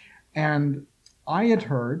 And I had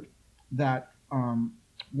heard that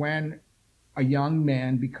when a young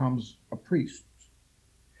man becomes a priest,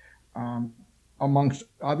 amongst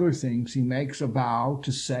other things, he makes a vow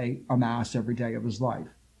to say a mass every day of his life.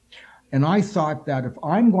 And I thought that if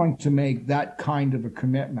I'm going to make that kind of a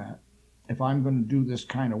commitment, if I'm going to do this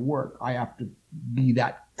kind of work, I have to be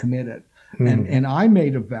that committed. Mm. And I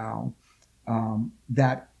made a vow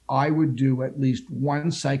that I would do at least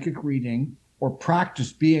one psychic reading or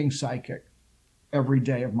practice being psychic every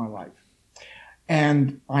day of my life.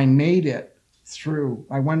 And I made it through,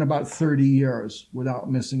 I went about 30 years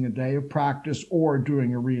without missing a day of practice or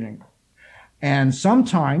doing a reading. And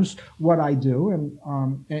sometimes what I do, and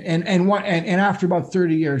after about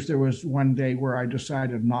 30 years, there was one day where I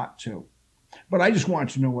decided not to. But I just wanted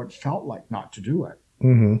to know what it felt like not to do it.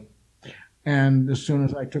 Mm-hmm. And as soon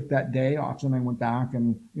as I took that day off, then I went back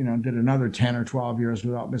and, did another 10 or 12 years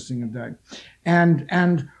without missing a day.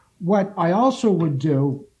 And what I also would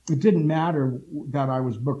do, it didn't matter that I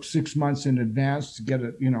was booked 6 months in advance to get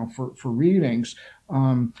it, for readings.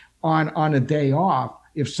 On a day off,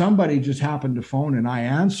 if somebody just happened to phone and I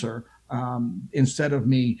answer, instead of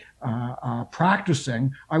me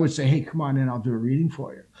practicing, I would say, hey, come on in, I'll do a reading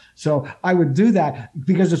for you. So I would do that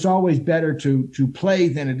because it's always better to play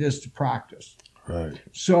than it is to practice. Right.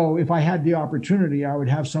 So if I had the opportunity, I would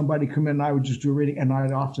have somebody come in and I would just do a reading, and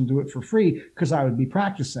I'd often do it for free because I would be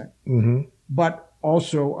practicing. Mm-hmm. But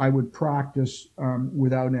also I would practice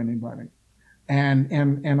without anybody.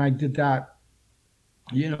 And I did that,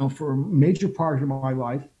 for a major part of my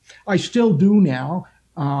life. I still do now.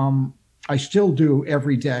 I still do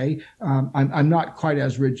every day. I'm not quite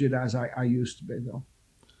as rigid as I used to be, though.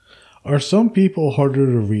 Are some people harder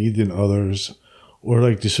to read than others? Or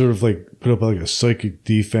like to sort of like put up like a psychic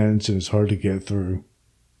defense and it's hard to get through?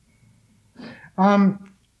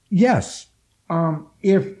 Yes.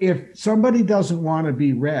 If somebody doesn't want to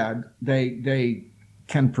be read, they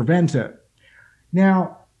can prevent it.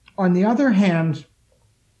 Now, on the other hand,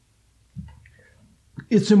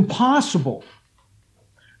 it's impossible,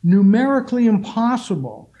 numerically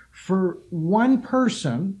impossible, for one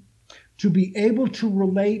person to be able to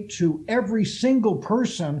relate to every single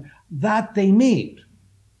person that they meet.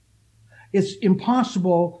 It's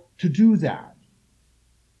impossible to do that.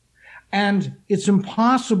 And it's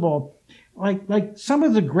impossible, like some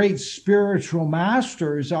of the great spiritual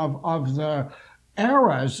masters of the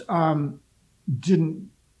eras didn't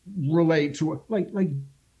relate to it. Like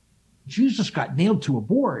Jesus got nailed to a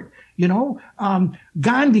board,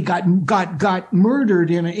 Gandhi got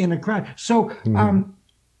murdered in a crash. So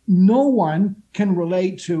no one can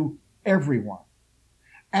relate to everyone.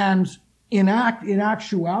 And in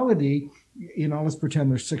actuality, let's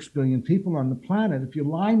pretend there's 6 billion people on the planet. If you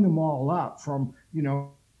line them all up from,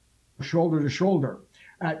 shoulder to shoulder,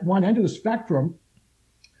 at one end of the spectrum,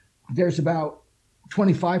 there's about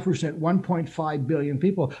 25%, 1.5 billion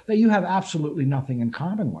people that you have absolutely nothing in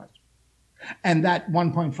common with. And that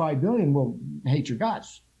 1.5 billion will hate your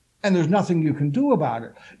guts. And there's nothing you can do about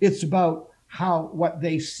it. It's about what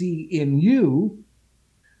they see in you,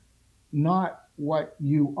 not what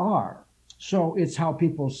you are. So it's how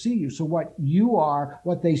people see you. So what you are,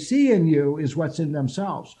 what they see in you is what's in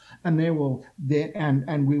themselves. And people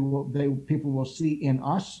will see in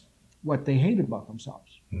us what they hate about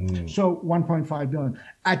themselves. So 1.5 billion.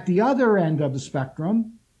 At the other end of the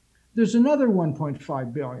spectrum, there's another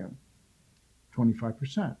 1.5 billion,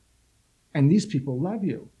 25%. And these people love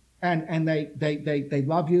you. And they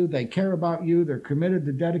love you, they care about you, they're committed,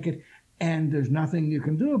 they're dedicated, and there's nothing you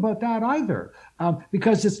can do about that either.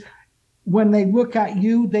 Because it's when they look at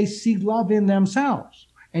you, they see love in themselves,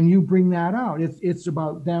 and you bring that out. It's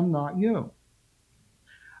about them, not you.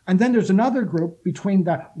 And then there's another group between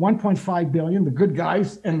the 1.5 billion, the good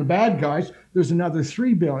guys and the bad guys. There's another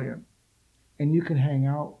 3 billion, and you can hang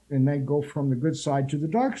out, and they go from the good side to the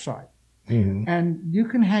dark side. Mm-hmm. And you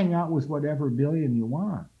can hang out with whatever billion you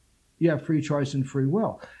want. You have free choice and free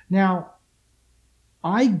will. Now,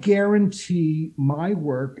 I guarantee my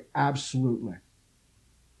work absolutely.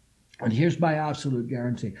 And here's my absolute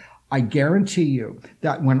guarantee. I guarantee you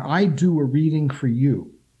that when I do a reading for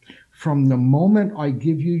you, from the moment I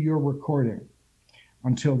give you your recording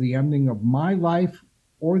until the ending of my life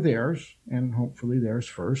or theirs, and hopefully theirs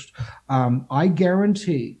first, I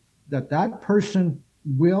guarantee that person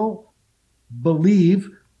will believe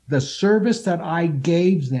the service that I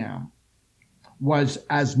gave them was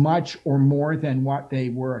as much or more than what they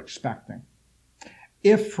were expecting.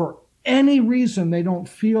 If for any reason they don't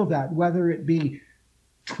feel that, whether it be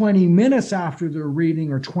 20 minutes after their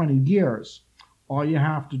reading or 20 years, all you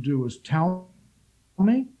have to do is tell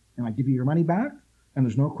me, and I give you your money back, and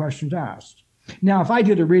there's no questions asked. Now, if I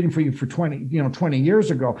did a reading for you for 20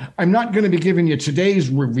 years ago, I'm not going to be giving you today's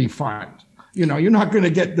refund. You're not going to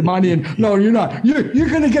get the money, and no, you're not. You're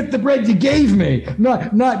going to get the bread you gave me,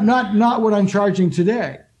 not what I'm charging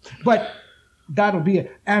today. But that'll be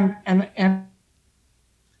it. And I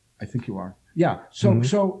think you are. Yeah.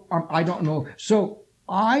 So I don't know. So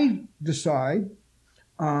I decide,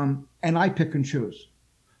 and I pick and choose.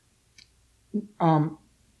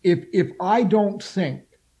 if I don't think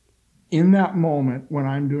in that moment when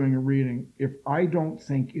I'm doing a reading, if I don't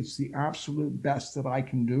think it's the absolute best that I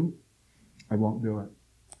can do, I won't do it.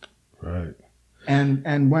 Right.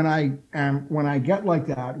 And when I get like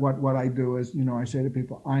that, what I do is, I say to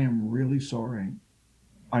people, I am really sorry.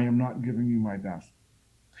 I am not giving you my best.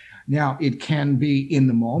 Now, it can be in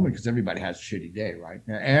the moment, because everybody has a shitty day, right?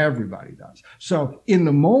 Everybody does. So in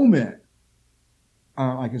the moment,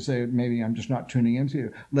 I can say, maybe I'm just not tuning into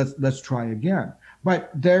you. Let's try again. But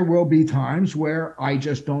there will be times where I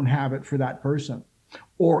just don't have it for that person,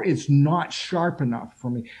 or it's not sharp enough for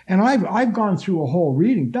me. And I've gone through a whole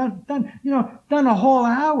reading, done a whole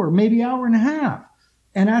hour, maybe hour and a half.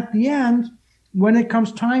 And at the end, when it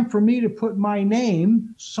comes time for me to put my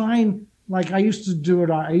name, sign, like I used to do it,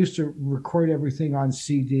 I used to record everything on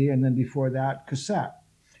CD, and then before that, cassette.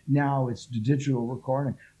 Now it's the digital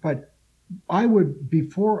recording. But when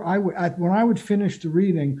I would finish the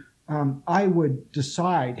reading, I would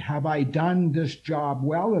decide, have I done this job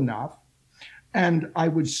well enough? And I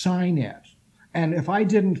would sign it. And if I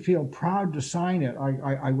didn't feel proud to sign it,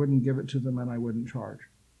 I wouldn't give it to them, and I wouldn't charge.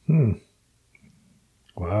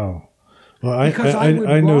 Wow. Well,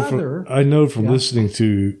 I know from listening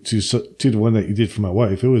to the one that you did for my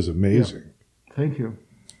wife, it was amazing. Yeah. Thank you.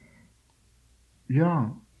 Yeah.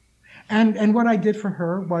 And what I did for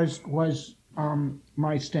her was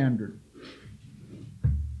my standard.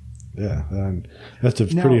 Yeah, and that's a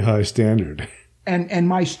pretty high standard. And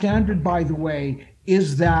my standard, by the way,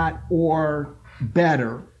 is that or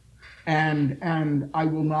better, and I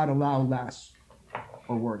will not allow less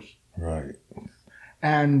or worse. Right.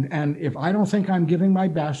 And if I don't think I'm giving my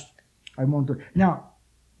best, I won't do it. Now,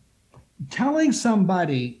 telling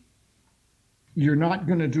somebody you're not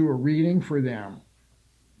going to do a reading for them,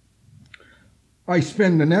 I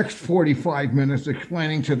spend the next 45 minutes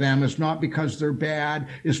explaining to them it's not because they're bad.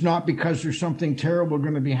 It's not because there's something terrible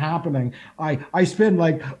going to be happening. I spend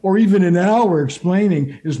or even an hour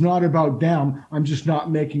explaining it's not about them. I'm just not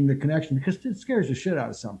making the connection, because it scares the shit out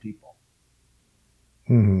of some people.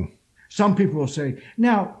 Mm-hmm. Some people will say,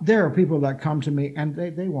 now, there are people that come to me and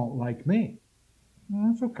they won't like me.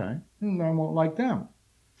 Well, that's okay. And I won't like them.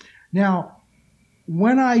 Now,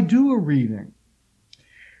 when I do a reading,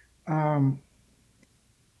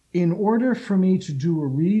 in order for me to do a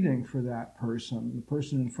reading for that person, the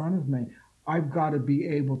person in front of me, I've got to be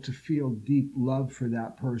able to feel deep love for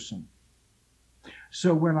that person.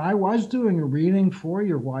 So when I was doing a reading for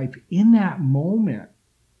your wife, in that moment,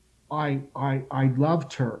 I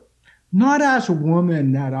loved her. Not as a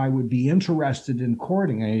woman that I would be interested in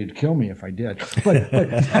courting. He'd kill me if I did. But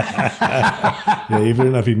yeah,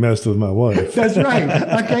 even if he messed with my wife. That's right.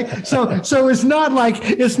 Okay. So it's not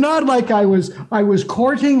like I was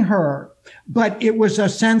courting her, but it was a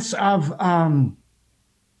sense of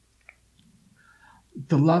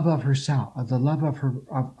the love of herself, of the love of her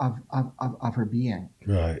of her being.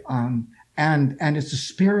 Right. And it's a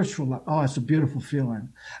spiritual love. Oh, it's a beautiful feeling.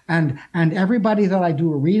 And everybody that I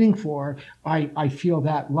do a reading for, I feel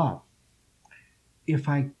that love. If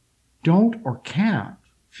I don't or can't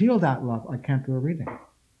feel that love, I can't do a reading.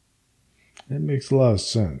 That makes a lot of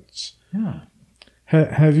sense. Yeah.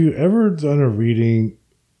 Have you ever done a reading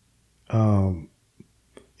and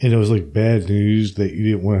it was like bad news that you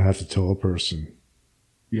didn't want to have to tell a person?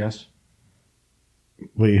 Yes.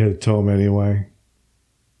 But you had to tell them anyway?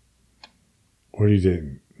 Or you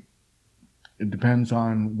didn't? It depends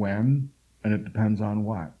on when, and it depends on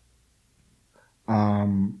what.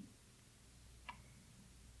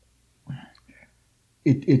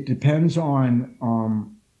 It depends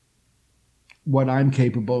on what I'm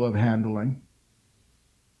capable of handling.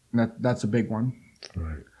 That's a big one.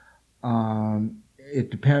 Right. It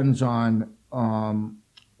depends on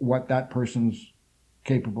what that person's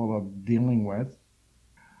capable of dealing with.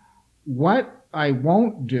 What I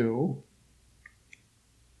won't do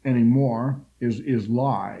anymore is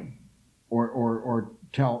lie or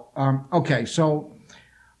tell. Okay, so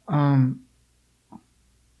I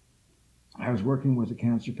was working with a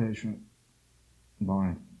cancer patient.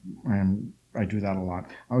 And I do that a lot.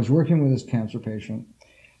 I was working with this cancer patient,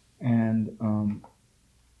 and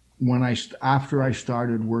after I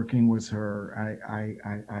started working with her,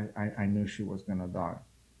 I knew she was going to die.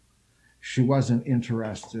 She wasn't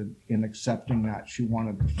interested in accepting that. She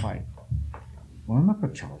wanted to fight. Well, I'm not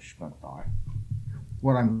going to tell her she's going to die.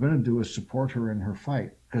 What I'm going to do is support her in her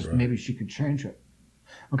fight, because maybe she could change it.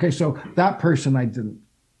 Okay, so that person I didn't.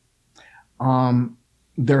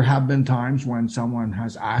 There have been times when someone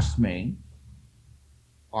has asked me,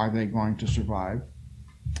 are they going to survive?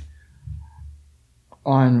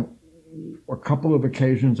 On a couple of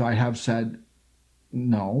occasions I have said,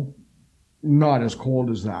 No, not as cold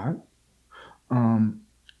as that.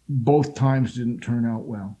 Both times didn't turn out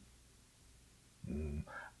well.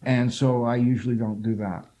 And so I usually don't do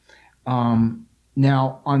that.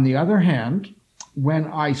 Now, on the other hand, when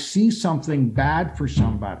I see something bad for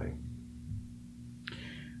somebody,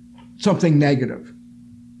 something negative,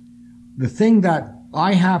 the thing that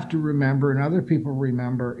I have to remember and other people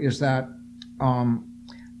remember is that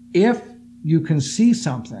if you can see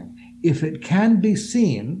something, if it can be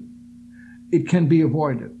seen, it can be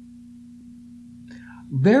avoided.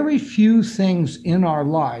 Very few things in our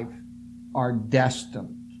life are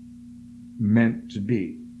destined, meant to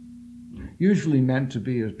be. Usually meant to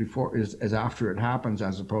be is after it happens,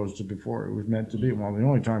 as opposed to before it was meant to be. Well, the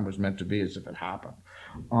only time it was meant to be is if it happened.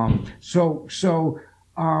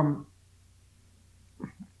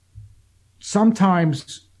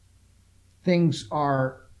 Sometimes things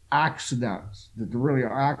are accidents, that there really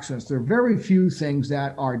are accidents. There are very few things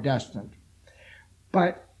that are destined.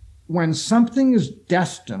 But when something is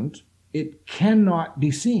destined, it cannot be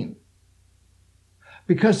seen.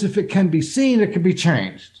 Because if it can be seen, it can be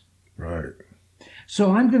changed. Right.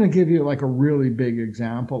 So I'm going to give you like a really big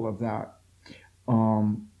example of that.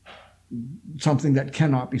 Something that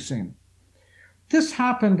cannot be seen. This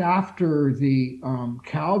happened after the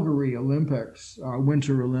Calgary Olympics,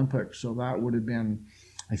 Winter Olympics. So that would have been,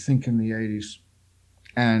 I think, in the 80s.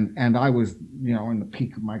 And I was, in the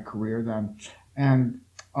peak of my career then. And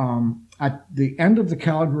at the end of the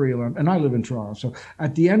Calgary Olympics, and I live in Toronto, so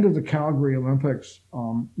at the end of the Calgary Olympics,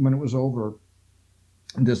 when it was over,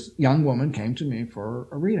 this young woman came to me for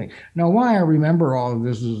a reading. Now, why I remember all of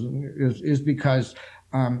this is because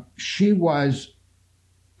she was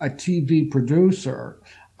a TV producer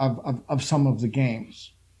of some of the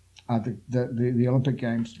games, the Olympic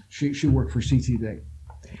Games. She worked for CTV.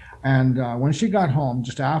 And when she got home,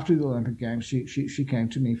 just after the Olympic Games, she came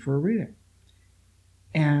to me for a reading.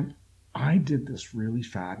 And I did this really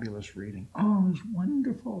fabulous reading. Oh, it was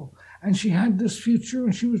wonderful. And she had this future,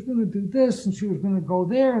 and she was going to do this, and she was going to go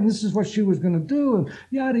there, and this is what she was going to do, and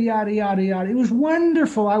yada, yada, yada, yada. It was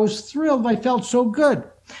wonderful. I was thrilled. I felt so good.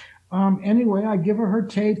 Anyway, I give her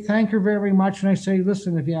tape, thank her very much, and I say,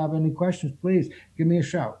 listen, if you have any questions, please give me a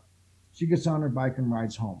shout. She gets on her bike and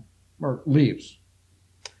rides home, or leaves.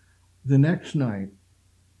 The next night,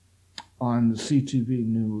 on the CTV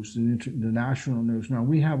news, the national news. Now,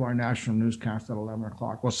 we have our national newscast at 11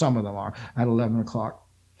 o'clock. Well, some of them are at 11 o'clock.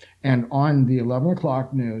 And on the 11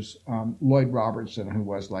 o'clock news, Lloyd Robertson, who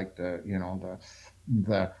was like the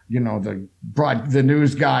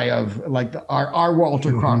news guy of like our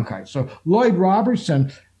Walter Cronkite. So Lloyd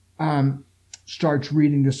Robertson starts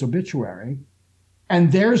reading this obituary.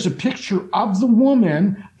 And there's a picture of the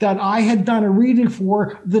woman that I had done a reading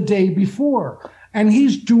for the day before. And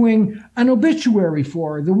he's doing an obituary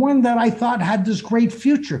for her, the one that I thought had this great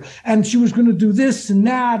future. And she was going to do this and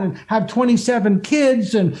that and have 27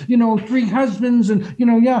 kids and, 3 husbands and,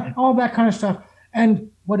 all that kind of stuff.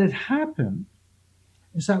 And what had happened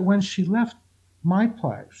is that when she left my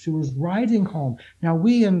place, she was riding home. Now,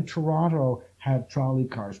 we in Toronto had trolley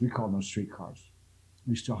cars. We call them streetcars.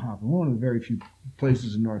 We still have them. One of the very few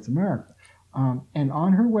places in North America. And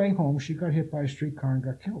on her way home, she got hit by a streetcar and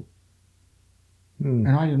got killed. And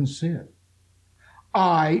I didn't see it.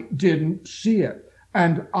 I didn't see it.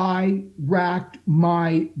 And I racked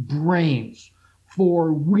my brains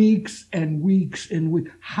for weeks and weeks and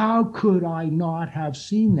weeks. How could I not have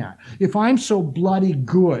seen that? If I'm so bloody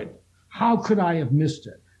good, how could I have missed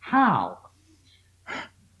it? How?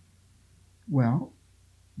 Well,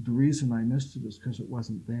 the reason I missed it is because it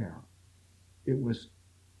wasn't there. It was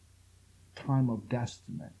time of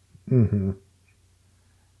destiny. Mm-hmm.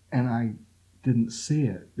 And I didn't see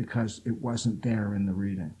it because it wasn't there in the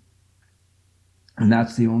reading. And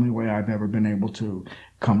that's the only way I've ever been able to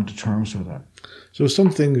come to terms with it. So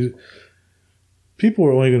some things, people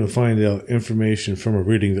are only going to find out information from a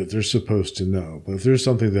reading that they're supposed to know. But if there's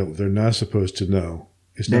something that they're not supposed to know,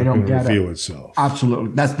 it's not going to reveal itself.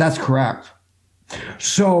 Absolutely. That's correct.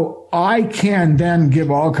 So I can then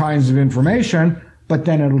give all kinds of information, but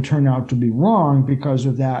then it'll turn out to be wrong because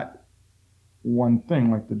of that one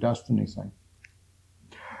thing, like the destiny thing.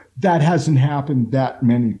 That hasn't happened that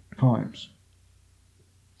many times.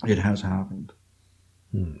 It has happened.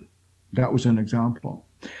 That was an example.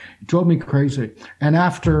 It drove me crazy. And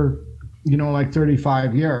after,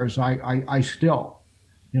 35 years, I still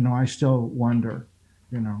wonder,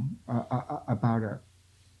 about it.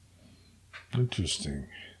 Interesting.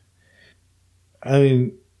 I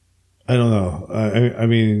mean, I don't know. I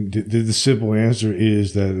mean, the simple answer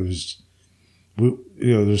is that it was,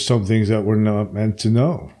 there's some things that we're not meant to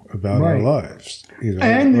know. about our lives. You know,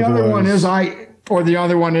 and the other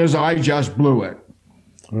one is I just blew it.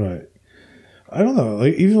 Right. I don't know.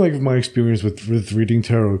 Like even like my experience with reading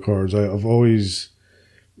tarot cards, I've always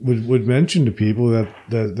would mention to people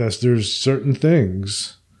that there's certain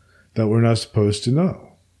things that we're not supposed to know.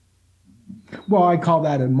 Well, I call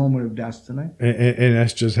that a moment of destiny, and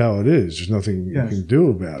that's just how it is. There's nothing you can do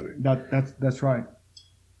about it. That's right.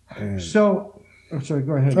 And so, sorry.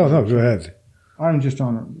 Go ahead. Oh no, go ahead. I'm just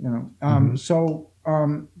on it. So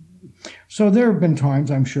there have been times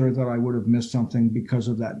I'm sure that I would have missed something because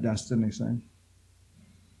of that destiny thing.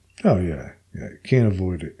 Oh yeah, can't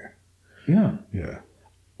avoid it. Yeah.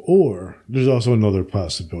 Or there's also another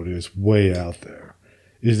possibility that's way out there,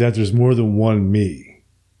 is that there's more than one me.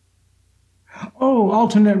 Oh,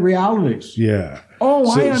 alternate realities. Yeah.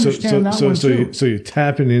 Oh, I understand that one too. So you're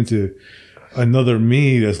tapping into another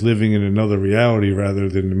me that's living in another reality rather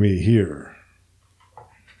than the me here.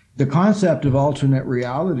 The concept of alternate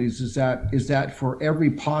realities is that for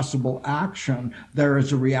every possible action, there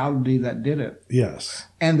is a reality that did it. Yes.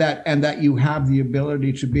 And that you have the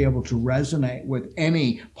ability to be able to resonate with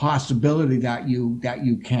any possibility that you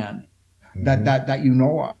can, that you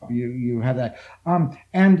know of. You have that.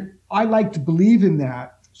 And I like to believe in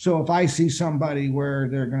that. So if I see somebody where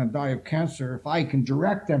they're going to die of cancer, if I can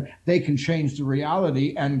direct them, they can change the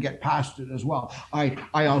reality and get past it as well. I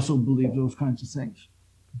also believe those kinds of things.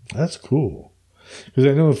 That's cool. Because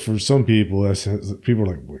I know for some people, people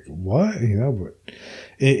are like, what? You know, but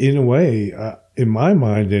in a way, in my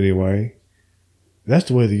mind anyway, that's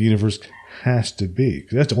the way the universe has to be.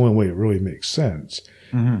 Because that's the only way it really makes sense.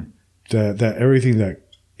 Mm-hmm. That everything that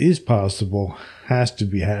is possible has to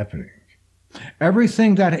be happening.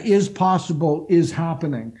 Everything that is possible is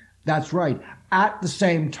happening. That's right. At the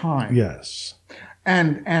same time. Yes.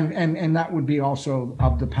 And that would be also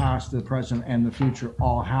of the past, the present, and the future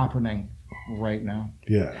all happening right now.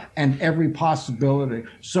 Yeah. And every possibility.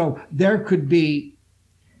 So there could be.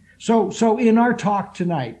 So in our talk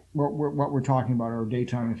tonight, what we're talking about, or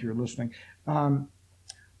daytime if you're listening,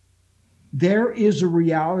 there is a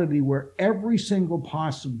reality where every single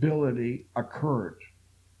possibility occurred.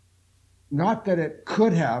 Not that it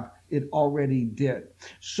could have, it already did.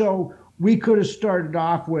 So we could have started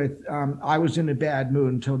off with, I was in a bad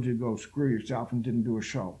mood and told you to go screw yourself and didn't do a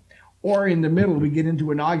show. Or in the middle, we get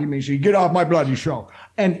into an argument, so you get off my bloody show.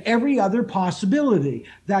 And every other possibility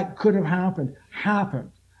that could have happened.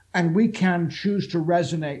 And we can choose to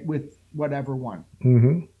resonate with whatever one.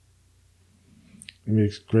 Mm-hmm. It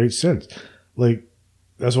makes great sense. Like,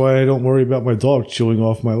 that's why I don't worry about my dog chewing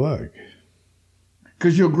off my leg.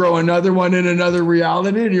 Because you'll grow another one in another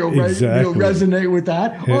reality and you'll resonate with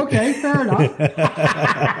that. Okay, fair enough.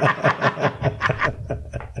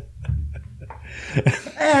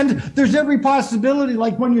 And there's every possibility,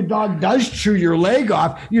 like when your dog does chew your leg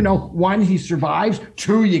off, 1, he survives,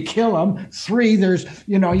 2, you kill him, 3, there's,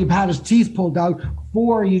 you've had his teeth pulled out,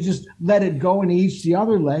 4, you just let it go and he eats the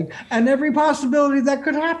other leg, and every possibility that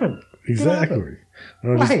could happen. Exactly.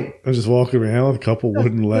 I'm just walking around with a couple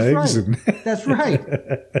wooden legs. That's right.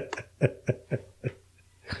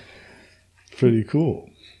 Pretty cool.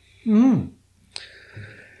 Mm-hmm.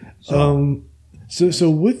 So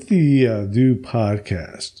with the new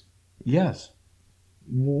podcast, yes,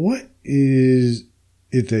 what is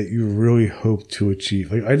it that you really hope to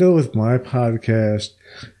achieve? Like I know with my podcast,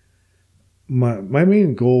 my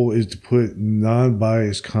main goal is to put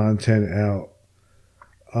non-biased content out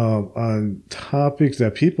on topics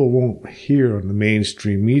that people won't hear on the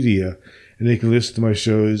mainstream media, and they can listen to my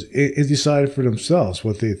shows and decide for themselves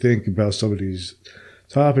what they think about some of these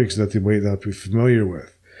topics that they might not be familiar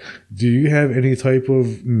with. Do you have any type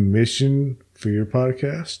of mission for your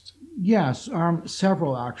podcast? Yes,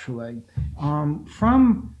 several actually.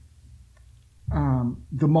 From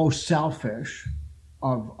the most selfish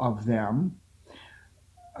of them,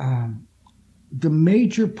 the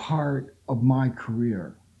major part of my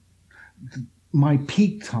career, my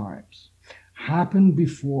peak times, happened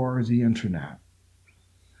before the internet.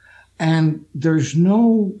 And there's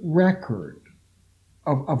no record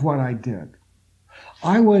of what I did.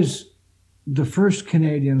 I was the first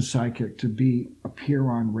Canadian psychic to appear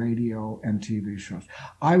on radio and TV shows.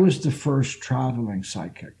 I was the first traveling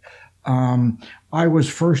psychic. I was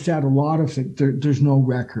first at a lot of things. There's no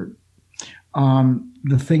record.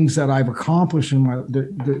 The things that I've accomplished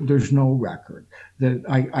there's no record. That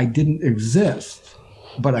I didn't exist,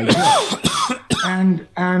 but I did.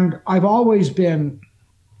 And I've always been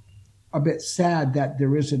a bit sad that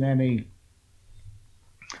there isn't any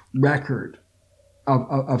record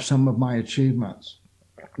of some of my achievements.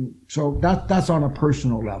 So that's on a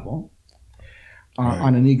personal level.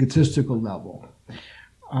 on an egotistical level.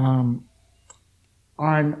 On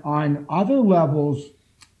other levels,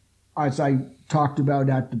 as I talked about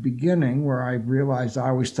at the beginning, where I realized I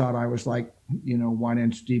always thought I was like, 1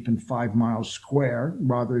 inch deep and 5 miles square,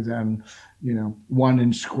 rather than, 1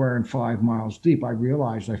 inch square and 5 miles deep. I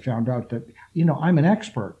found out that, I'm an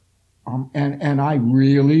expert. And I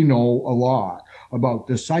really know a lot about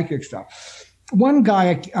this psychic stuff. One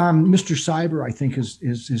guy, Mr. Cyber, I think his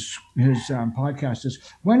podcast is,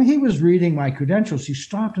 when he was reading my credentials, he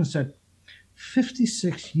stopped and said,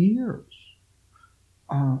 56 years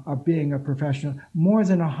of being a professional, more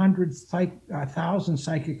than 1,000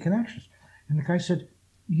 psychic connections. And the guy said,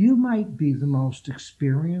 you might be the most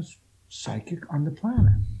experienced psychic on the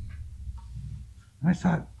planet. And I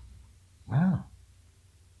thought, wow,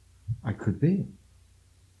 I could be.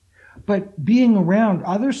 But being around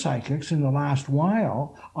other psychics in the last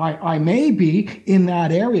while, I may be in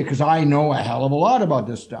that area because I know a hell of a lot about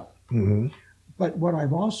this stuff. Mm-hmm. But what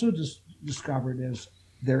I've also discovered is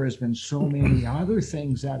there has been so many other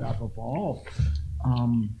things that have evolved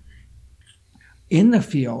in the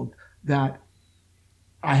field that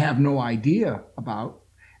I have no idea about.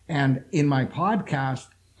 And in my podcast,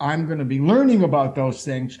 I'm going to be learning about those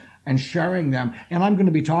things and sharing them. And I'm going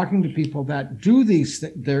to be talking to people that do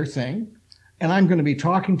their thing. And I'm going to be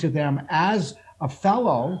talking to them as a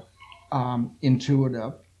fellow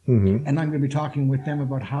intuitive. Mm-hmm. And I'm going to be talking with them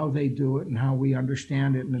about how they do it and how we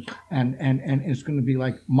understand it. And it's going to be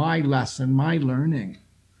like my lesson, my learning.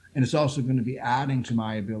 And it's also going to be adding to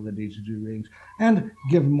my ability to do readings and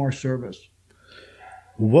give more service.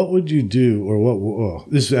 What would you do, or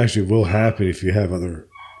this actually will happen if you have other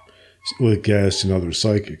with guests and other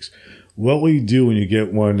psychics. What will you do when you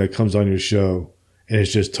get one that comes on your show and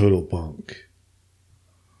it's just total bunk?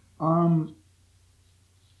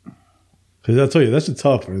 Because I'll tell you, that's a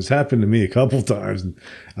tough one. It's happened to me a couple times, and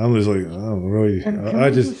I'm just like, oh, really? I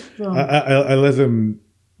let them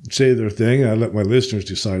say their thing, and I let my listeners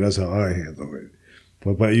decide. That's how I handle it.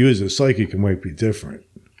 But by you as a psychic, it might be different.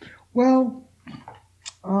 Well,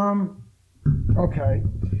 okay.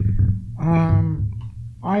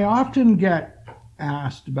 I often get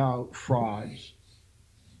asked about frauds.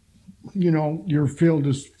 Your field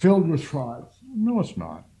is filled with frauds. No, it's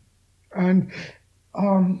not. And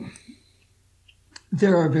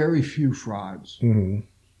there are very few frauds in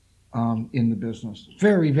the business.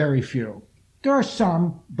 Very, very few. There are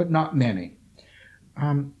some, but not many.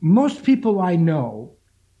 Most people I know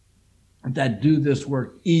that do this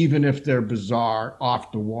work, even if they're bizarre,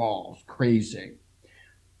 off the walls, crazy,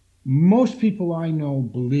 most people I know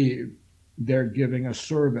believe they're giving a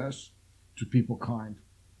service to people kind.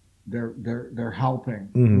 They're helping.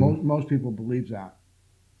 Mm-hmm. Most people believe that.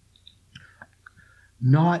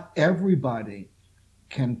 Not everybody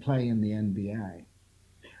can play in the NBA.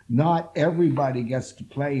 Not everybody gets to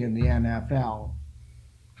play in the NFL.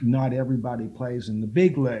 Not everybody plays in the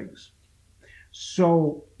big leagues.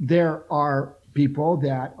 So there are people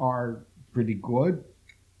that are pretty good.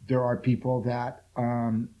 There are people that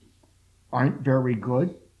aren't very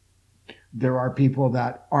good. There are people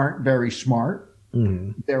that aren't very smart.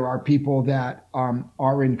 Mm-hmm. There are people that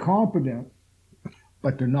are incompetent,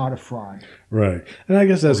 but they're not a fraud. Right. And I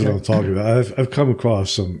guess that's what I'm talking about. I've come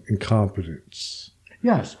across some incompetence.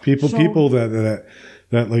 Yes. People that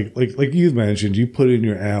like you mentioned, you put in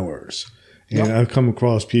your hours. And I've come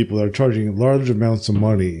across people that are charging large amounts of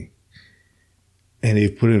money and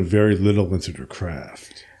they've put in very little into their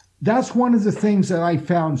craft. That's one of the things that I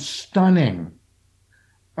found stunning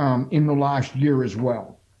in the last year as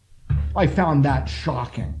well. I found that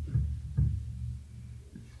shocking.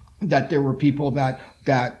 That there were people that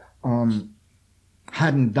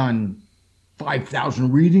hadn't done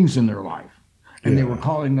 5,000 readings in their life. And they were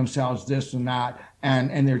calling themselves this and that.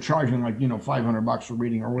 And they're charging like, $500 for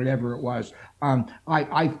reading or whatever it was.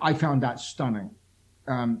 I found that stunning.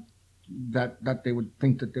 That they would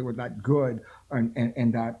think that they were that good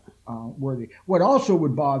and that worthy. What also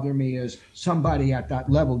would bother me is somebody at that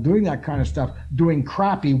level doing that kind of stuff, doing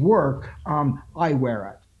crappy work. I wear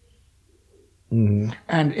it. Mm-hmm.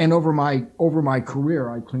 And over my career,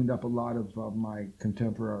 I cleaned up a lot of my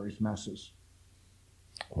contemporaries' messes.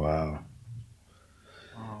 Wow.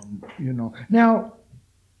 Now,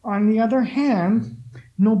 on the other hand,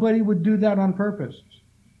 nobody would do that on purpose.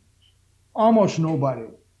 Almost nobody.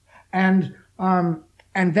 And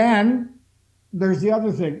then there's the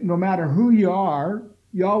other thing. No matter who you are,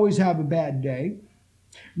 you always have a bad day.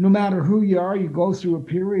 No matter who you are, you go through a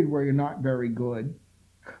period where you're not very good.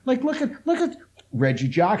 Like look at Reggie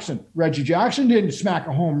Jackson. Reggie Jackson didn't smack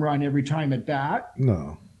a home run every time at bat.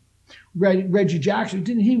 No. Reggie Jackson,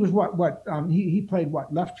 didn't he was he played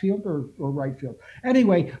what, left field or right field?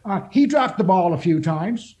 Anyway, he dropped the ball a few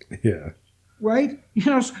times. Yeah. Right?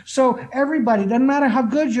 So everybody, doesn't matter how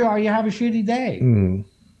good you are, you have a shitty day. Mm.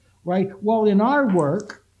 Right? Well, in our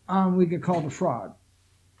work, we get called a fraud.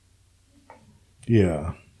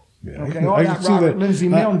 Yeah. Yeah. Okay. All that Robert Lindsay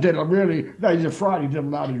Milne did he's a fraud. He did a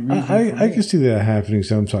lot of reasons. I can see that happening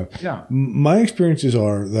sometimes. Yeah. My experiences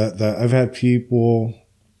are that I've had people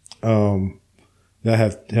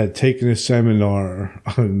that had taken a seminar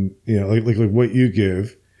on, like what you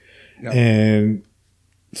give, yeah. And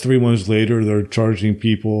 3 months later they're charging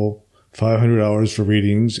people $500 for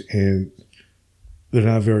readings, and they're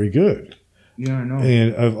not very good. Yeah, I know.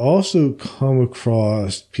 And I've also come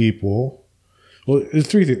across people. Well, there's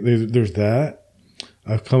 3 things. There's that.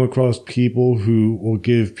 I've come across people who will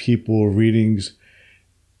give people readings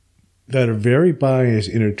that are very biased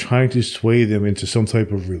and are trying to sway them into some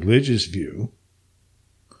type of religious view.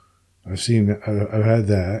 I've seen that. I've had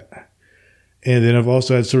that. And then I've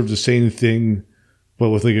also had sort of the same thing, but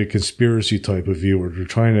with like a conspiracy type of view, where they're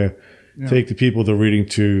trying to take the people they're reading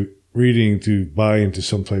to buy into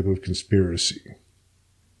some type of conspiracy.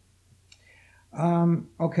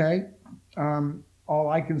 Okay. All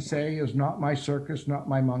I can say is not my circus, not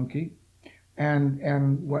my monkey.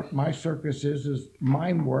 And what my circus is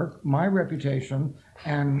my work, my reputation,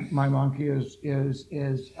 and my monkey is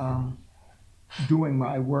doing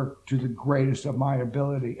my work to the greatest of my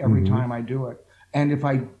ability every mm-hmm. time I do it. And if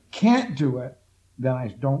I can't do it, then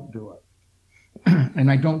I don't do it. And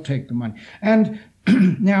I don't take the money. And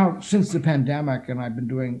now, since the pandemic, and I've been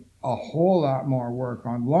doing a whole lot more work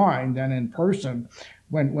online than in person,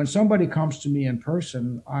 when somebody comes to me in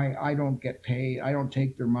person, I don't get paid. I don't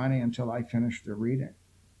take their money until I finish their reading.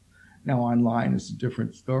 Now, online is a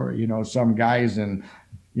different story. Some guys in,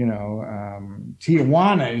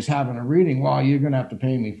 Tijuana is having a reading. Well, you're going to have to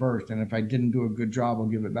pay me first. And if I didn't do a good job, I'll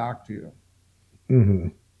give it back to you. Mm-hmm.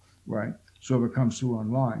 Right? So it comes through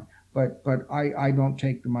online. But I don't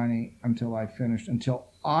take the money until I finish, until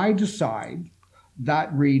I decide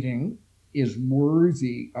that reading is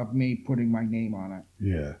worthy of me putting my name on it.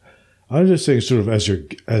 Yeah. I'm just saying, sort of as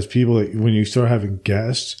people, when you start having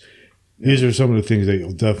guests, these are some of the things that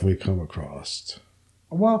you'll definitely come across.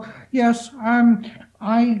 Well, yes.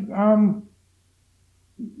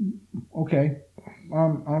 Okay.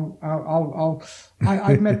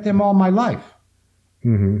 I've met them all my life.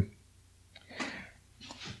 Mm-hmm.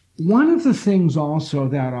 One of the things also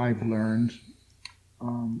that I've learned,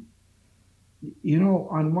 on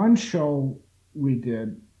one show we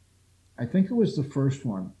did, I think it was the first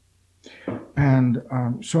one. And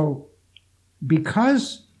so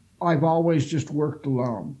because I've always just worked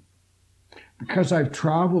alone, because I've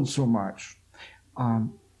traveled so much,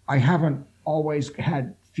 I haven't always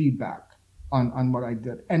had feedback on what I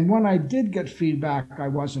did. And when I did get feedback, I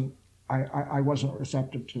wasn't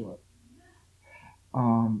receptive to it.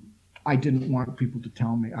 I didn't want people to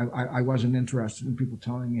tell me. I wasn't interested in people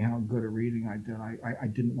telling me how good a reading I did. I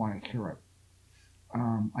didn't want to hear it.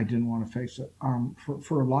 I didn't want to face it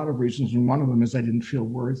for a lot of reasons, and one of them is I didn't feel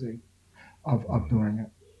worthy of doing it.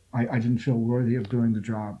 I didn't feel worthy of doing the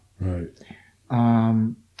job. Right.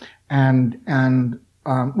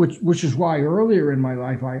 Which is why earlier in my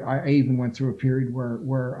life I even went through a period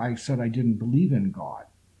where I said I didn't believe in God.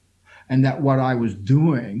 And that what I was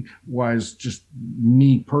doing was just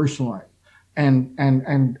me personally. And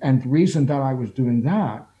the reason that I was doing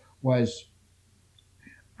that was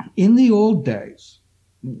in the old days,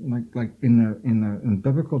 like in the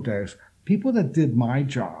biblical days, people that did my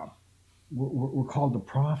job were called a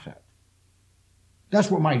prophet. That's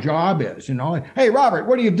what my job is, Hey, Robert,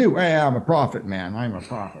 what do you do? Hey, I'm a prophet, man. I'm a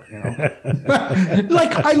prophet,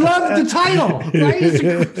 I love the title, right?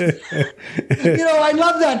 I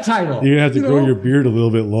love that title. You're going to have to grow your beard a little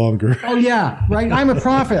bit longer. Oh, yeah, right? I'm a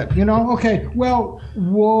prophet, Okay, well,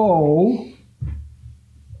 whoa.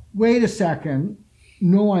 Wait a second.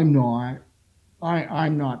 No, I'm not.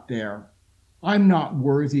 I'm not there. I'm not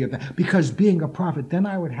worthy of that. Because being a prophet, then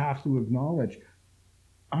I would have to acknowledge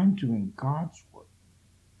I'm doing God's work.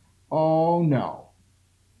 Oh, no.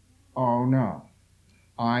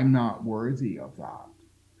 I'm not worthy of that.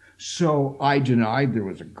 So I denied there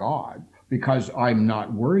was a God because I'm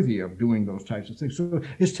not worthy of doing those types of things. So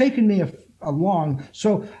it's taken me a long.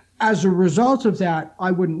 So as a result of that,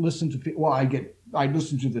 I wouldn't listen to, I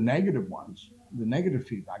listen to the negative ones, the negative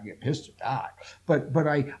feedback. I get pissed at that. But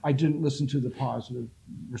I didn't listen to the positive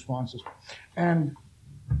responses. And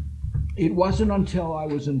it wasn't until I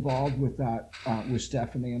was involved with that, with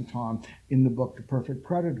Stephanie and Tom in the book, The Perfect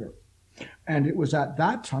Predator, And it was at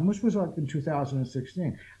that time, which was like in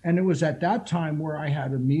 2016, and it was at that time where I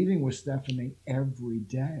had a meeting with Stephanie every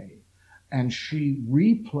day. And she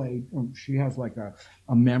replayed, she has like a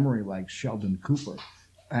memory like Sheldon Cooper.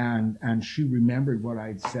 And she remembered what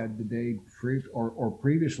I'd said the day or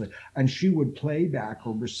previously. And she would play back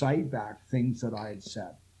or recite back things that I had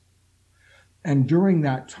said. And during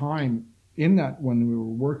that time, when we were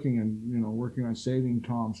working on saving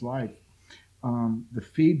Tom's life, the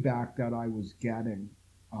feedback that I was getting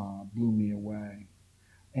blew me away.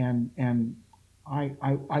 And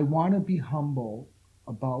I want to be humble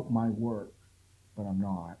about my work, but I'm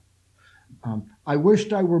not. I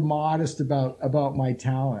wished I were modest about my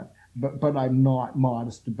talent, but I'm not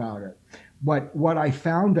modest about it. What I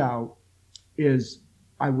found out is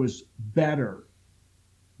I was better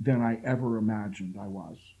than I ever imagined I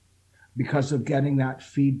was, because of getting that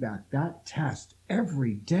feedback, that test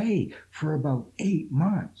every day for about 8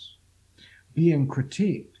 months, being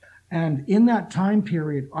critiqued. And in that time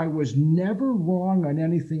period, I was never wrong on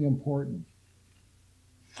anything important.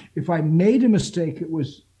 If I made a mistake, it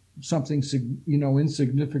was something,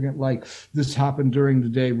 insignificant, like this happened during the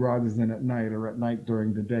day rather than at night, or at night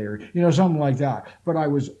during the day, or, something like that. But I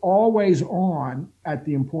was always on at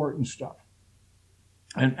the important stuff,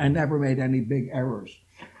 and never made any big errors.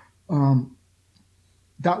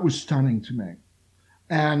 That was stunning to me.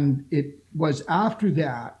 And it was after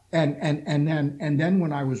that, and then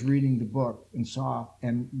when I was reading the book and saw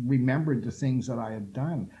and remembered the things that I had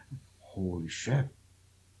done, holy shit,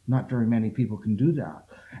 not very many people can do that.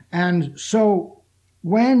 And so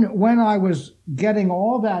when I was getting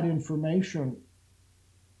all that information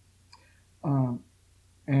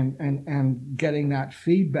and getting that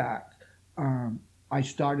feedback, I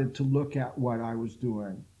started to look at what I was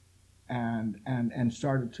doing and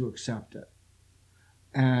started to accept it.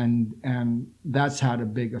 And that's had a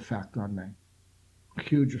big effect on me, a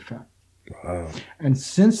huge effect. Wow. And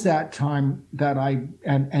since that time that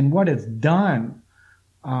and what it's done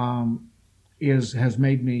has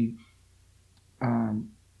made me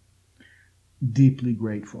deeply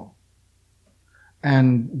grateful.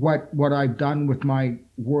 And what I've done with my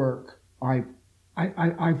work, I've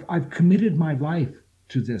committed my life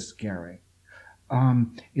to this, Gary.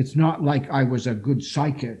 It's not like I was a good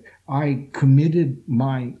psychic. I committed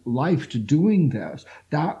my life to doing this.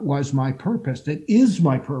 That was my purpose. That is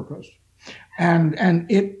my purpose. And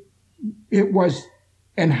it was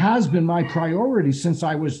and has been my priority since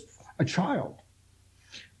I was a child.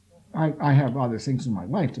 I have other things in my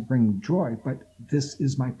life that bring me joy, but this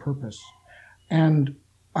is my purpose. And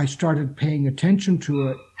I started paying attention to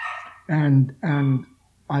it, and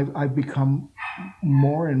I've become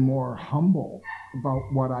more and more humble about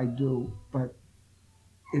what I do, but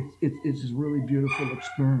it's a really beautiful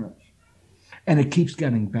experience, and it keeps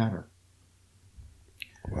getting better.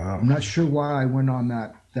 Wow. I'm not sure why I went on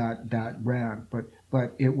that rant, but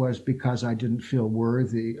it was because I didn't feel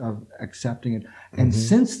worthy of accepting it. And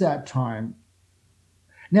since that time,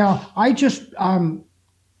 now I just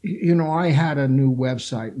I had a new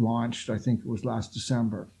website launched. I think it was last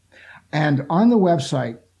December, and on the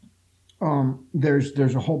website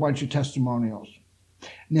there's a whole bunch of testimonials.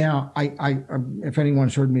 Now, I if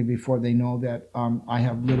anyone's heard me before, they know that I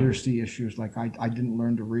have literacy issues. Like I didn't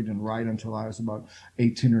learn to read and write until I was about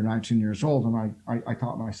 18 or 19 years old, and I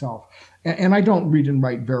taught myself. And I don't read and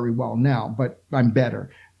write very well now, but I'm better.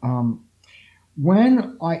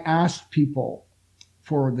 When I asked people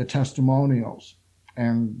for the testimonials,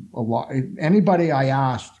 and anybody I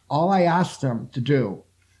asked, all I asked them to do,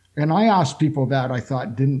 and I asked people that I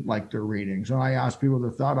thought didn't like their readings. And I asked people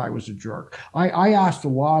that thought I was a jerk. I asked a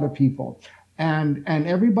lot of people, and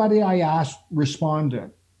everybody I asked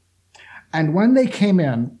responded. And when they came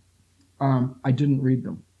in, I didn't read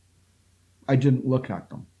them. I didn't look at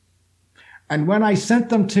them. And when I sent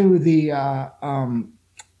them to the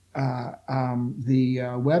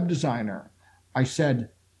web designer, I said,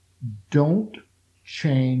 "Don't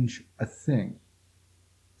change a thing.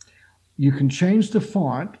 You can change the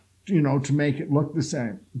font, to make it look the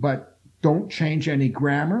same, but don't change any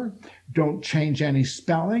grammar, don't change any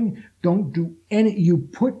spelling, don't do any, you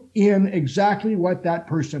put in exactly what that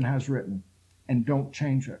person has written and don't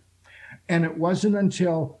change it." And it wasn't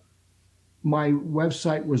until my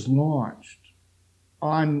website was launched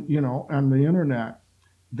on the internet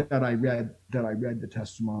that I read the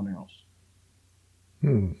testimonials.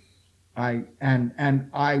 I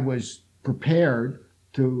was prepared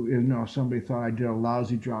to, if somebody thought I did a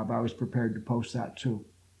lousy job, I was prepared to post that too.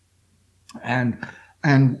 And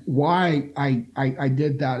why I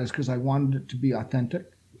did that is because I wanted it to be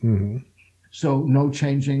authentic. So no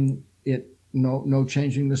changing it no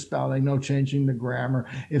changing the spelling, no changing the grammar.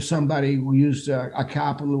 If somebody used a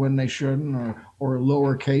capital when they shouldn't, or a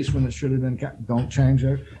lowercase when it should have been, don't change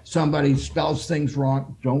it. Somebody spells things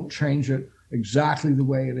wrong, don't change it exactly the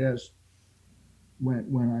way it is.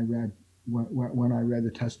 When I read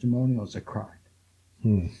the testimonials, I cried.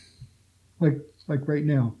 Like right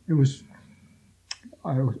now, it was.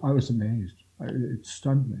 I was amazed. It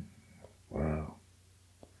stunned me. Wow.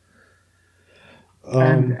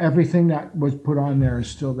 And everything that was put on there is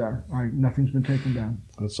still there. Nothing's been taken down.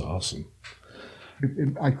 That's awesome.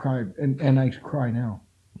 I cried, and I cry now.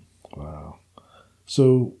 Wow.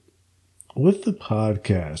 So, with the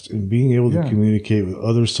podcast and being able to communicate with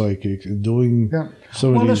other psychics and doing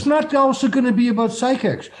some of these... it's not also going to be about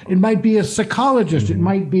psychics. It might be a psychologist. It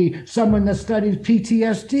might be someone that studies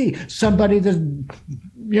PTSD. Somebody that,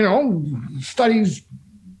 studies...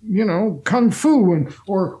 kung fu, and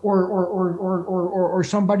or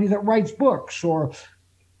somebody that writes books, or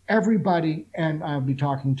everybody, and I'll be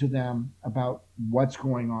talking to them about what's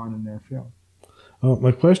going on in their field.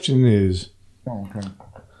 My question is,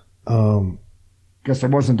 guess I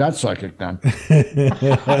wasn't that psychic then.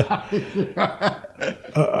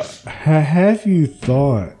 Have you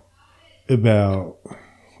thought about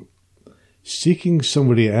seeking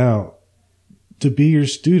somebody out to be your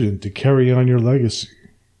student, to carry on your legacy?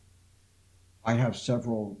 I have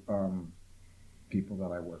several people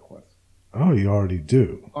that I work with. Oh, you already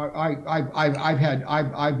do.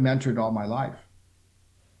 I've mentored all my life.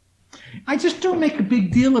 I just don't make a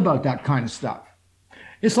big deal about that kind of stuff.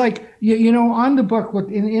 It's like, on the book,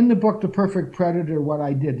 in the book, The Perfect Predator, what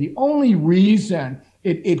I did, the only reason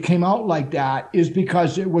it came out like that is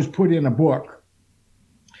because it was put in a book.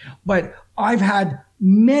 But I've had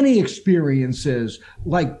many experiences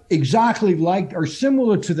exactly like or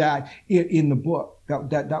similar to that in the book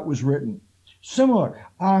that was written. Similar.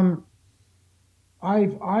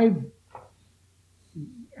 I've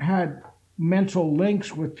had mental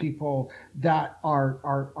links with people that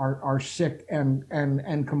are sick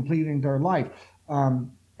and completing their life,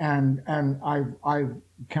 and I've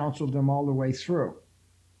counseled them all the way through.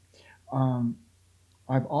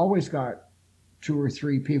 I've always got 2 or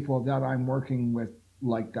 3 people that I'm working with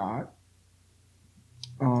like that.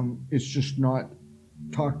 It's just not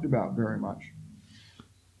talked about very much.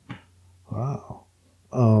 Wow.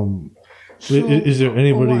 Is there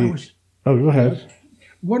anybody? Go ahead.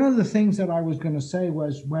 One of the things that I was going to say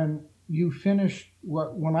was when you finished,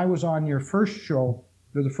 when I was on your first show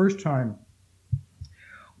for the first time,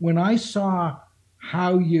 when I saw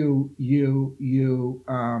how you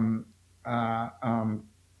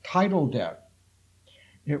titled it,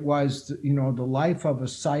 it was the life of a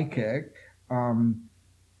psychic,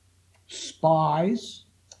 spies,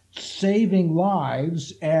 saving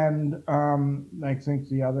lives, and I think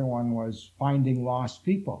the other one was finding lost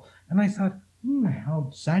people. And I thought, who the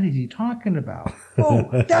hell is he talking about? Oh,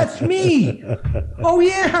 that's me. Oh,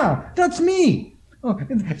 yeah, that's me. Oh,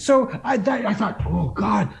 so I thought, oh,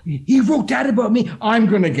 God, he wrote that about me. I'm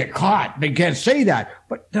going to get caught. They can't say that.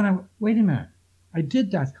 But then wait a minute. I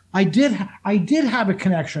did that. I did have a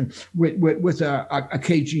connection with a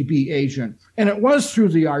KGB agent, and it was through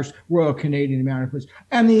the Royal Canadian Mounted Police,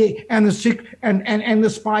 and the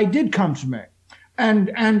spy did come to me,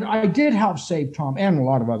 and I did help save Tom and a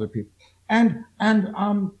lot of other people, and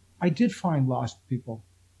I did find lost people,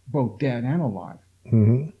 both dead and alive,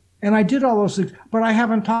 and I did all those things, but I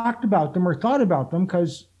haven't talked about them or thought about them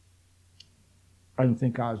because I didn't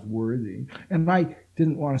think I was worthy, and I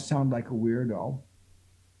didn't want to sound like a weirdo.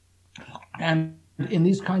 And in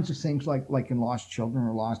these kinds of things, like in lost children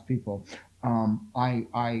or lost people,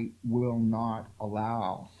 I will not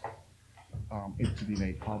allow it to be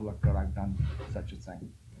made public that I've done such a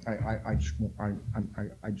thing. I just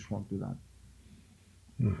won't do that.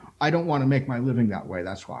 I don't want to make my living that way.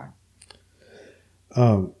 That's why.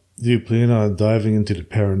 Do you plan on diving into the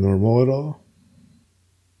paranormal at all?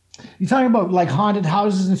 You talking about like haunted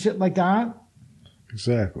houses and shit like that?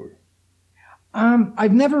 Exactly.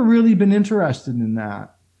 I've never really been interested in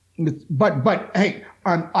that, but hey,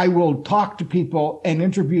 I will talk to people and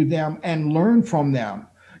interview them and learn from them.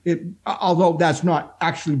 Although that's not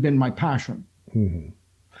actually been my passion. Mm-hmm.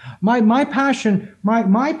 My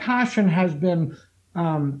passion has been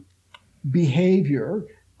behavior,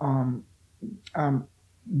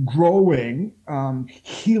 growing,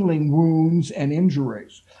 healing wounds and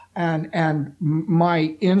injuries, and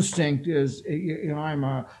my instinct is, I'm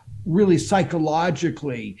a really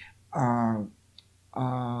psychologically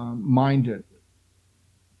minded,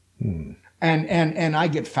 and I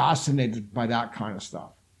get fascinated by that kind of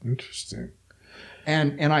stuff. Interesting.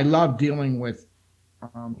 And I love dealing with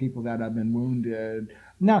people that have been wounded.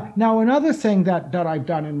 Now another thing that I've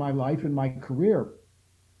done in my life, in my career,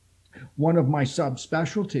 one of my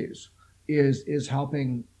subspecialties is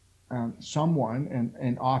helping someone,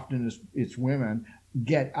 and often it's women,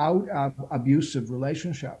 get out of abusive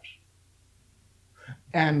relationships.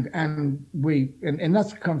 And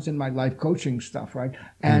that comes in my life coaching stuff, right?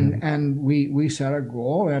 And we set a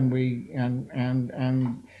goal, and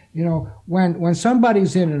you know, when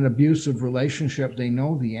somebody's in an abusive relationship, they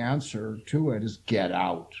know the answer to it is get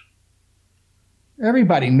out.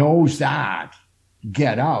 Everybody knows that,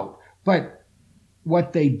 get out. But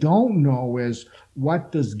what they don't know is,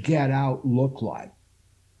 what does get out look like?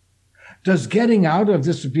 Does getting out of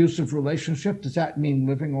this abusive relationship, does that mean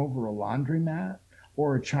living over a laundromat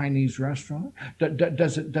or a Chinese restaurant?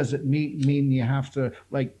 Does it mean you have to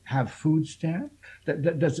have food stamps?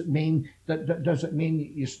 Does it mean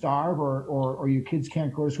you starve or your kids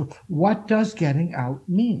can't go to school? What does getting out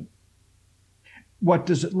mean? What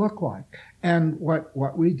does it look like? And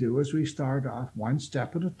what we do is we start off one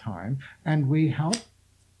step at a time, and we help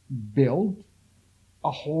build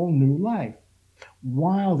a whole new life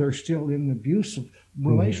while they're still in an abusive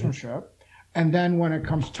relationship. And then when it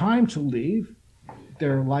comes time to leave,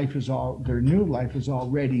 their new life has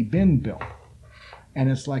already been built, and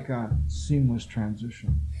it's like a seamless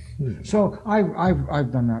transition. So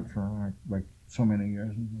I've done that for like so many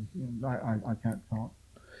years. I can't count,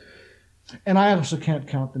 and I also can't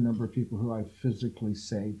count the number of people who I've physically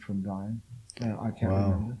saved from dying. I can't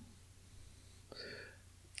remember.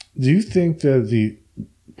 Do you think that the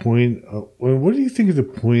point what do you think of the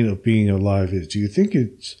point of being alive is? Do you think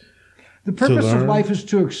it's the purpose of life is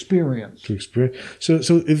to experience? To experience. So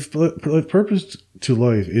if purpose to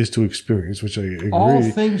life is to experience, which I agree, all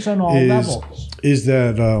things on all levels, is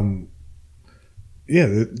that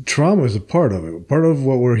the trauma is a part of it. Part of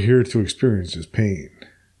what we're here to experience is pain.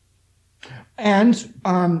 And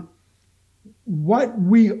what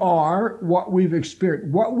we are, what we've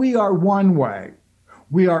experienced, what we are one way,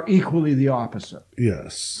 we are equally the opposite.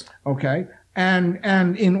 Yes. Okay. And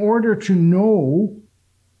in order to know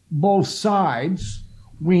both sides,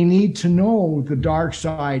 we need to know the dark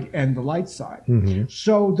side and the light side.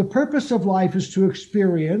 So the purpose of life is to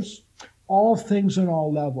experience all things on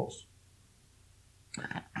all levels.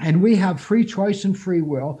 And we have free choice and free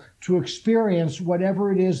will to experience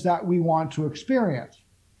whatever it is that we want to experience.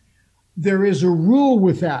 There is a rule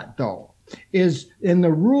with that, though.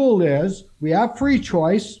 The rule is we have free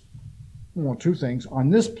choice. Well, two things. On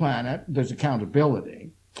this planet, there's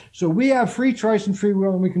accountability. So we have free choice and free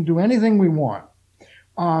will, and we can do anything we want.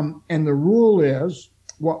 And the rule is,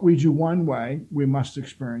 what we do one way, we must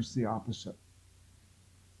experience the opposite.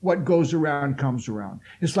 What goes around comes around.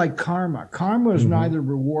 It's like karma. Karma is neither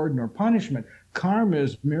reward nor punishment. Karma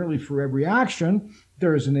is merely for every action,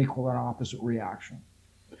 there is an equal and opposite reaction.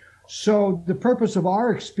 So the purpose of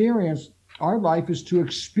our experience, our life, is to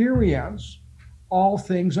experience all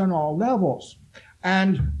things on all levels.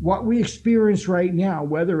 And what we experience right now,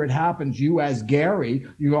 whether it happens, you as Gary,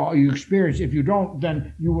 you experience. If you don't,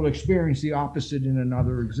 then you will experience the opposite in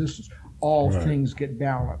another existence. All things get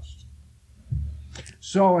balanced.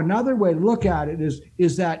 So another way to look at it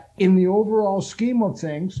is that in the overall scheme of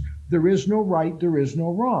things, there is no right, there is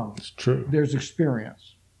no wrong. It's true. There's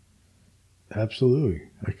experience. Absolutely.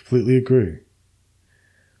 I completely agree.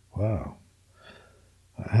 Wow.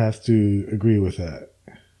 I have to agree with that.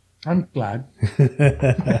 I'm glad.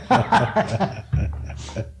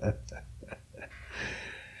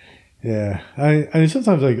 Yeah. I mean,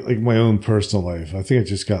 sometimes like my own personal life, I think I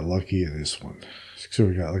just got lucky in this one. So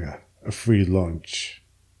we got like a free lunch.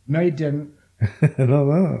 No, you didn't.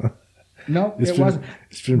 No, it wasn't.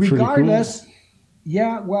 It's been regardless, pretty cool.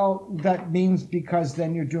 Yeah, well, that means because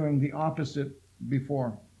then you're doing the opposite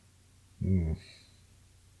before.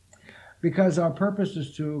 Because our purpose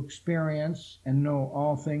is to experience and know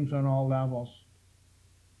all things on all levels.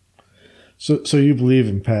 So you believe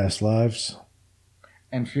in past lives?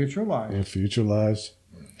 And future lives. And future lives.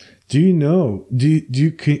 Do you know,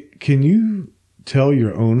 can you tell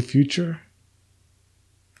your own future?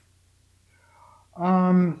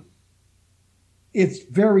 It's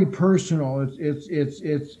very personal.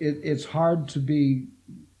 It's hard to be,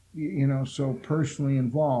 so personally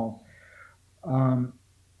involved.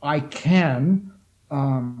 I can.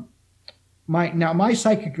 My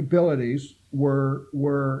psychic abilities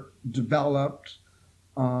were developed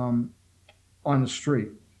on the street,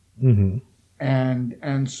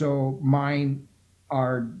 and so mine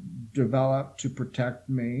are developed to protect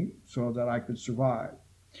me so that I could survive.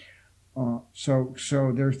 So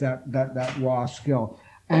there's that raw skill,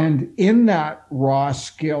 And in that raw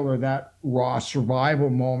skill or that raw survival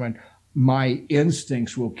moment, my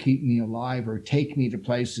instincts will keep me alive or take me to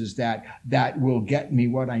places that will get me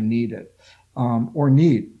what I needed or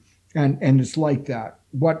need. And it's like that.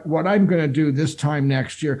 What I'm going to do this time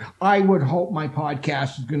next year, I would hope my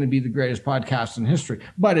podcast is going to be the greatest podcast in history,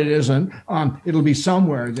 but it isn't. It'll be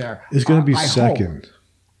somewhere there. It's going to be second.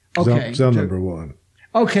 Okay. It's number one.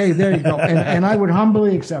 Okay, there you go. And I would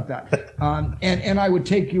humbly accept that. And I would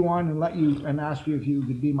take you on and let you and ask you if you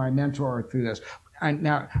could be my mentor through this. And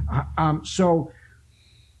now, so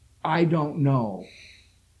I don't know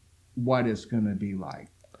what it's going to be like.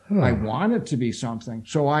 I want it to be something.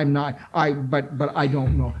 So I'm not, but I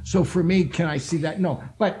don't know. So for me, can I see that? No,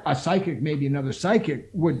 but a psychic, maybe another psychic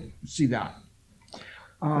would see that.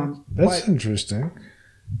 That's interesting.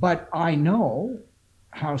 But I know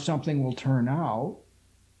how something will turn out.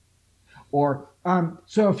 Or,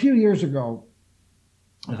 so a few years ago,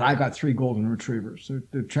 I got 3 golden retrievers.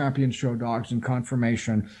 They're champion show dogs in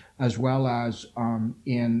conformation, as well as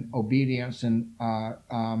in obedience and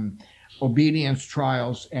obedience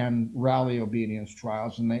trials and rally obedience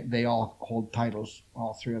trials, and they all hold titles,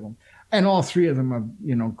 all 3 of them, and all 3 of them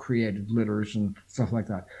have created litters and stuff like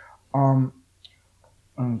that. I'm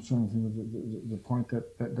trying to think of the point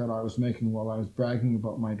that I was making while I was bragging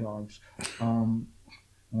about my dogs.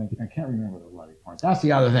 I can't remember the bloody point. That's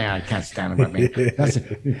the other thing I can't stand about me.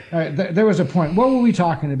 There was a point. What were we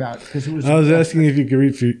talking about? Because it was. I was asking if you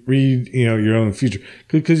could read your own future.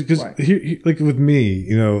 Because right. Here, like with me,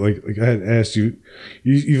 like I had asked you,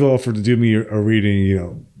 you've offered to do me a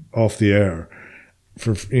reading, off the air,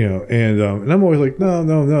 for and I'm always like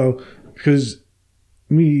no, because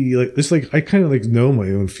me it's like I kind of know my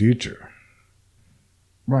own future.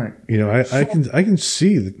 Right. I can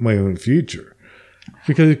see my own future.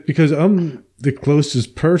 Because I'm the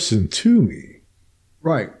closest person to me.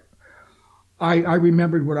 Right. I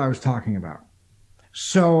remembered what I was talking about.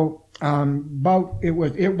 So it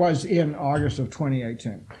was in August of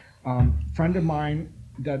 2018. Friend of mine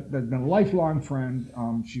that's been a lifelong friend.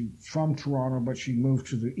 She's from Toronto, but she moved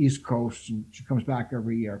to the East Coast and she comes back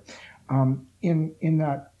every year. In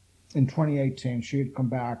 2018, she had come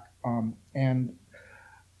back and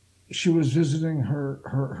she was visiting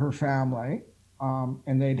her family.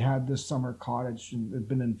 And they'd had this summer cottage, and it'd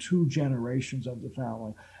been in 2 generations of the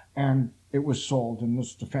family, and it was sold. And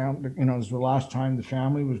this was the last time the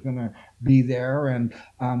family was going to be there. And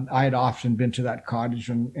I had often been to that cottage,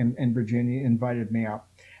 and Virginia invited me up.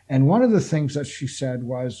 And one of the things that she said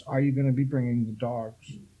was, "Are you going to be bringing the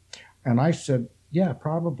dogs?" And I said, "Yeah,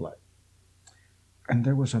 probably." And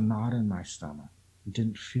there was a knot in my stomach. It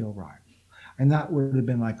didn't feel right. And that would have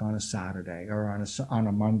been like on a Saturday or on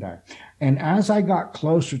a Monday. And as I got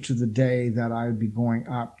closer to the day that I would be going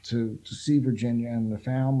up to see Virginia and the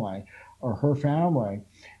family, or her family,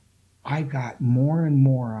 I got more and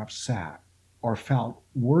more upset, or felt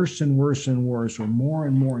worse and worse and worse, or more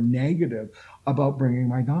and more negative about bringing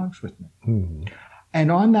my dogs with me. Mm-hmm.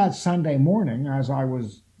 And on that Sunday morning, as I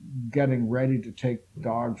was getting ready to take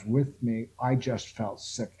dogs with me, I just felt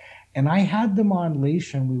sick. And I had them on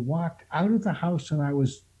leash, and we walked out of the house, and I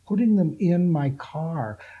was putting them in my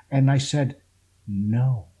car, and I said,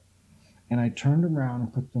 "No." And I turned around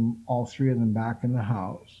and put them, all 3 of them, back in the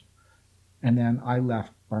house. And then I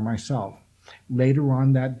left by myself. Later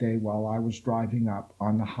on that day, while I was driving up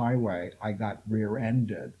on the highway, I got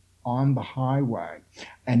rear-ended on the highway.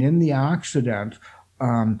 And in the accident,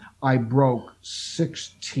 I broke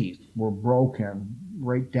 6 teeth, were broken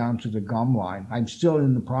right down to the gum line. I'm still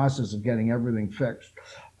in the process of getting everything fixed.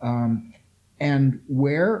 And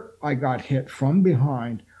where I got hit from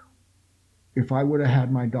behind, if I would have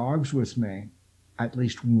had my dogs with me, at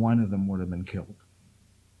least one of them would have been killed.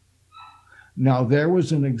 Now, there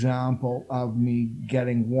was an example of me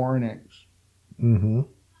getting warnings. Mm-hmm.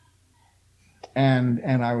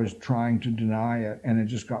 And I was trying to deny it, and it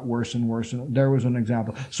just got worse and worse. And there was an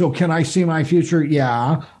example. So can I see my future?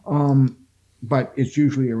 Yeah. But it's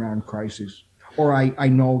usually around crises. Or I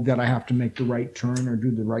know that I have to make the right turn or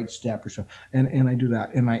do the right step or so. And I do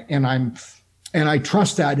that. And I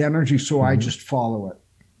trust that energy, so mm-hmm. I just follow it.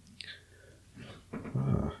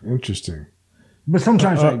 Interesting. But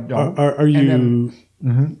sometimes I don't. Are you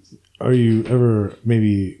are you ever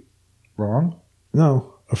maybe wrong? No.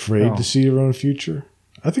 Afraid to see your own future?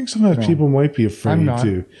 I think sometimes people might be afraid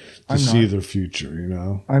to see their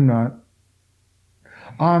future, I'm not.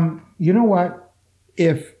 You know what?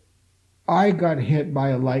 If I got hit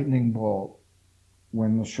by a lightning bolt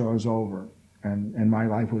when the show's over and my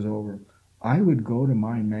life was over, I would go to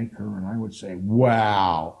my maker and I would say,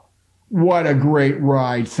 "Wow, What a great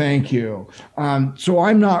ride. Thank you. So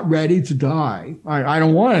I'm not ready to die. I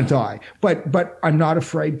don't want to die, but I'm not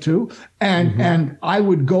afraid to. And I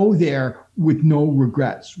would go there with no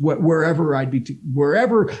regrets, wherever I'd be,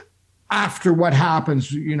 wherever after what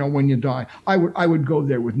happens, when you die, I would go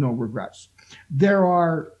there with no regrets.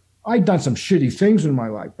 I've done some shitty things in my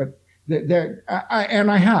life, but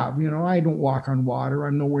I have, I don't walk on water.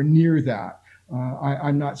 I'm nowhere near that.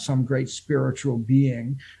 I'm not some great spiritual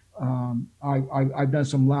being. I've done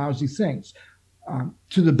some lousy things.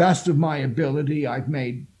 To the best of my ability, I've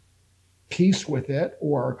made peace with it,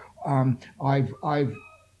 or I've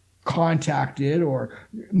contacted or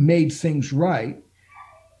made things right.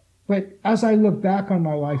 But as I look back on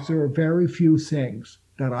my life, there are very few things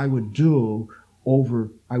that I would do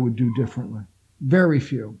differently. Very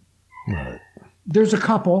few. Right. There's a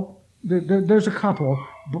couple. There's a couple,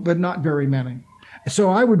 but not very many. So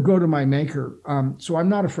I would go to my maker. So I'm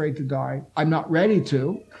not afraid to die. I'm not ready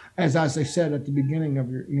to. As I said at the beginning of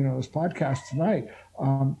your, this podcast tonight,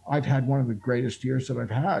 I've had one of the greatest years that I've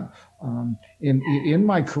had in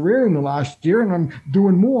my career in the last year, and I'm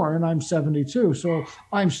doing more, and I'm 72. So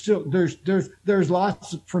I'm still there's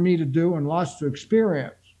lots for me to do and lots to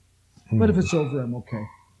experience. But if it's over, I'm okay.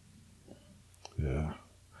 Yeah.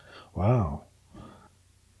 Wow.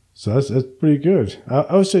 So that's pretty good.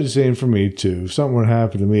 I would say the same for me too. If something were to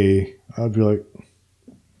happen to me, I'd be like,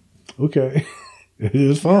 okay, it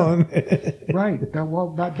was fun. Right.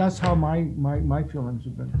 That's how my feelings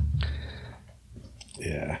have been.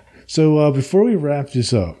 Yeah. So before we wrap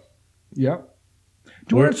this up, yep.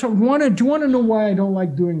 Do you want to know why I don't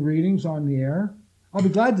like doing readings on the air? I'll be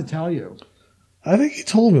glad to tell you. I think you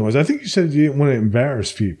told me once. I think you said you didn't want to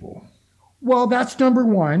embarrass people. Well, that's number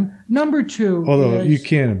one. Number two, although you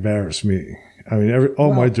can't embarrass me. I mean,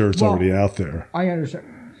 my dirt's already out there. I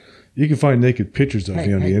understand. You can find naked pictures of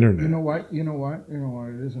me on the internet. You know what?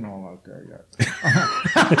 It isn't all out there yet.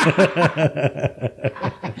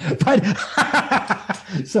 But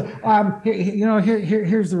so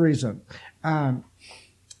here's the reason. I've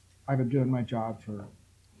been doing my job for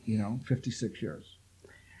 56 years,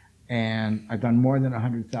 and I've done more than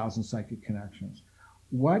 100,000 psychic connections.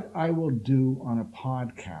 What I will do on a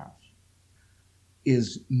podcast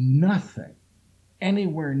is nothing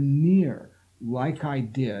anywhere near like I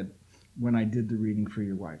did when I did the reading for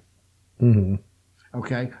your wife. Mm-hmm.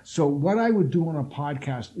 Okay? So what I would do on a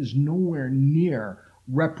podcast is nowhere near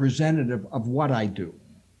representative of what I do.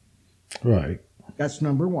 Right. That's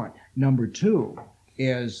number one. Number two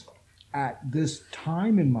is at this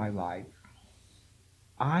time in my life,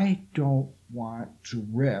 I don't want to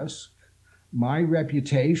risk my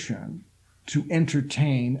reputation to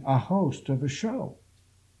entertain a host of a show.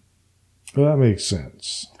 Well, that makes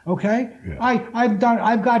sense. Okay? Yeah. I've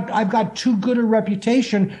got too good a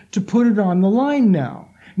reputation to put it on the line now.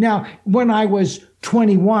 Now, when I was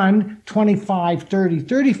 21, 25, 30,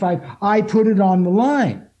 35, I put it on the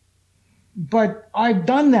line. But I've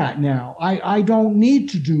done that now. I don't need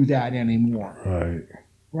to do that anymore. Right.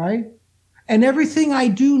 Right? And everything I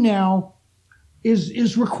do now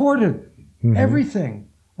is recorded. Mm-hmm. Everything,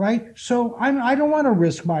 right? So I don't want to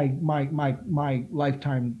risk my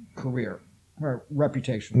lifetime career or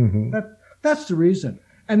reputation. Mm-hmm. That's the reason.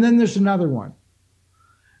 And then there's another one,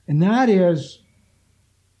 and that is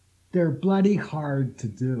they're bloody hard to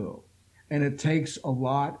do, and it takes a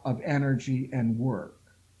lot of energy and work,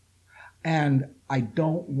 and I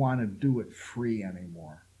don't want to do it free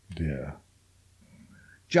anymore. Yeah.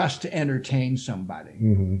 Just to entertain somebody.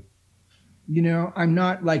 Mm-hmm. I'm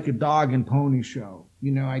not like a dog and pony show.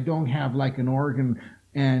 I don't have like an organ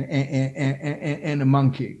and a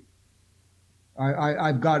monkey.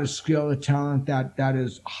 I've got a skill, a talent that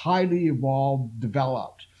is highly evolved,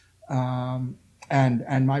 developed, and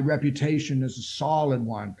my reputation is a solid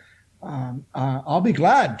one. I'll be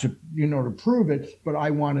glad to prove it, but I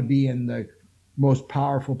want to be in the most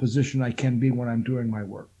powerful position I can be when I'm doing my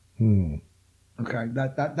work. Okay,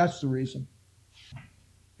 that's the reason.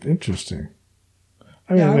 Interesting.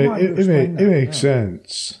 I mean, it makes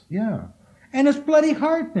sense. Yeah. And it's bloody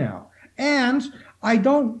hard now. And I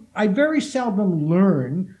very seldom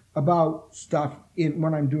learn about stuff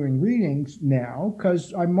when I'm doing readings now,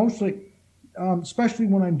 because I'm mostly, especially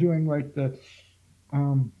when I'm doing like the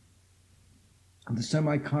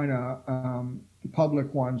semi kind of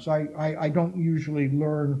public ones, I don't usually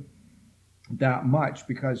learn that much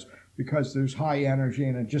because there's high energy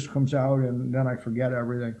and it just comes out and then I forget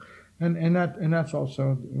everything. And that's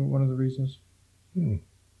also one of the reasons.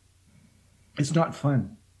 It's not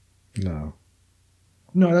fun. No,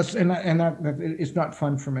 that's it's not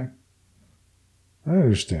fun for me. I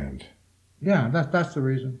understand. Yeah, that's the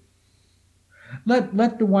reason.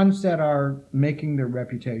 Let the ones that are making their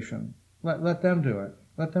reputation, let them do it.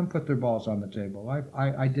 Let them put their balls on the table.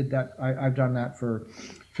 I did that. I've done that for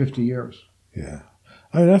 50 years. Yeah.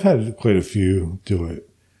 I mean, I've had quite a few do it.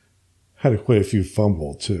 Had quite a few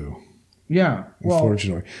fumble, too. Yeah. Well,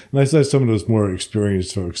 unfortunately. And I said some of those more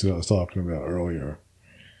experienced folks that I was talking about earlier,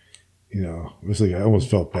 you know, it was like I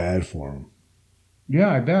almost felt bad for them. Yeah,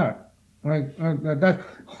 I bet. I have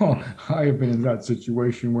been in that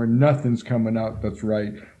situation where nothing's coming out that's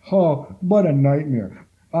right. Oh, what a nightmare.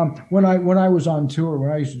 When I was on tour, when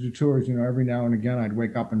I used to do tours, you know, every now and again I'd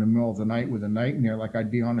wake up in the middle of the night with a nightmare, like I'd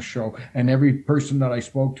be on a show, and every person that I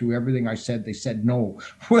spoke to, everything I said, they said no.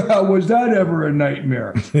 Well, was that ever a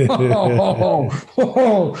nightmare? You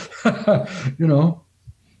know.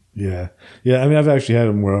 Yeah. I mean, I've actually had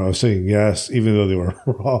them where I was saying yes, even though they were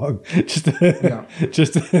wrong. Just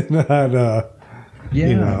not.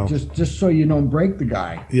 You know. just so you don't break the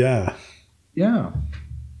guy. Yeah. Yeah.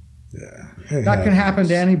 That can happen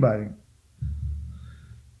to anybody.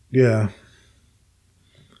 Yeah.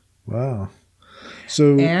 Wow.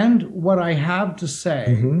 So. And what I have to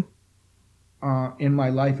say in my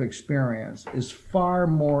life experience is far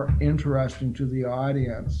more interesting to the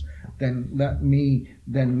audience than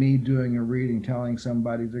me doing a reading, telling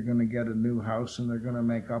somebody they're going to get a new house and they're going to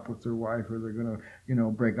make up with their wife, or they're going to, you know,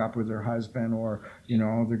 break up with their husband, or, you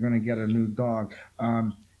know, they're going to get a new dog.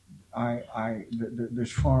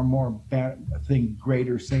 There's far more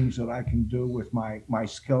greater things that I can do with my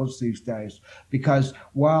skills these days, because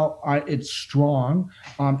while it's strong,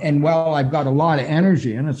 and while I've got a lot of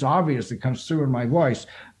energy, and it's obvious, it comes through in my voice,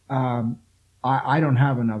 I don't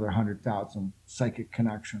have another 100,000 psychic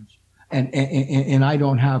connections, and I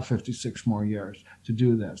don't have 56 more years to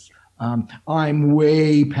do this. I'm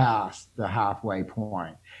way past the halfway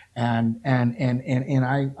point, and I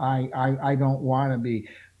don't want to be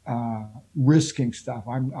risking stuff.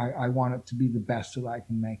 I want it to be the best that I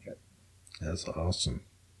can make it. That's awesome.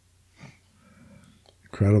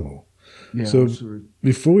 Incredible. Yeah, so absolutely.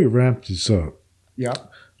 Before we wrap this up,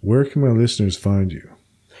 where can my listeners find you?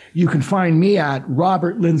 You can find me at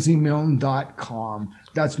robertlindsey.com.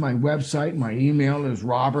 That's my website. My email is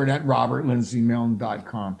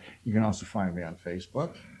robert@robertlindsey.com. You can also find me on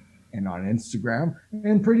Facebook and on Instagram.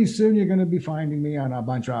 And pretty soon you're going to be finding me on a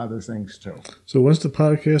bunch of other things too. So when's the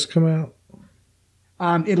podcast come out?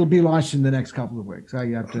 It'll be launched in the next couple of weeks. I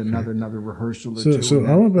have to another rehearsal or two. So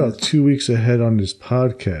I'm about 2 weeks ahead on this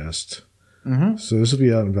podcast. Mm-hmm. So this will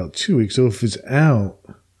be out in about 2 weeks. So if it's out,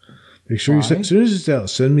 make sure as soon as it's out,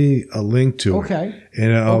 send me a link to it.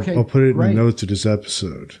 And I'll put it in the notes of this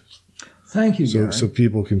episode. Thank you, Gary. So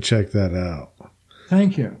people can check that out.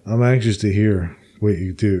 Thank you. I'm anxious to hear what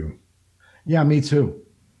you do. Yeah, me too.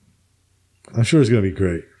 I'm sure it's going to be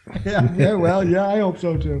great. Yeah, I hope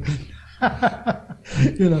so too.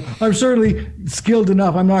 You know, I'm certainly skilled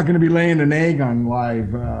enough. I'm not going to be laying an egg on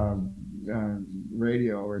live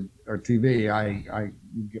radio or TV. I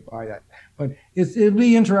get by that. But it'll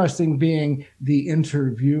be interesting being the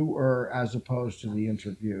interviewer as opposed to the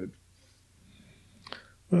interviewed.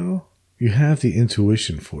 Well, you have the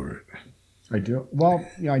intuition for it. I do. Well,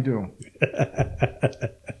 yeah, I do.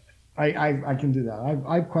 I can do that.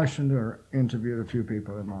 I've questioned or interviewed a few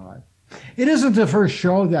people in my life. It isn't the first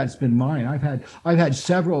show that's been mine. I've had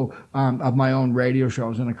several of my own radio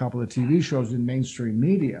shows and a couple of TV shows in mainstream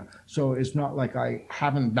media. So it's not like I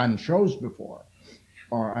haven't done shows before,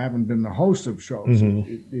 or I haven't been the host of shows.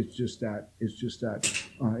 Mm-hmm. It's just that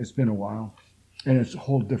it's been a while, and it's a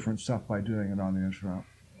whole different stuff by doing it on the internet.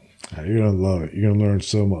 You're gonna love it. You're gonna learn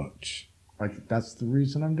so much. That's the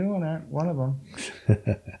reason I'm doing it. One of them.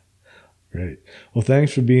 Great. Well,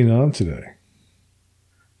 thanks for being on today.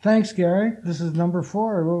 Thanks, Gary. This is number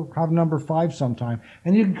 4. We'll have number 5 sometime.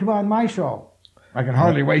 And you can come on my show. I can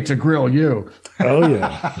hardly wait to grill you. Oh,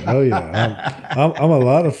 yeah. I'm a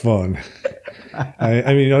lot of fun.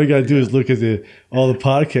 I mean, all you got to do is look at all the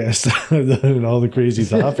podcasts I've done and all the crazy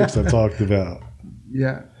topics I've talked about.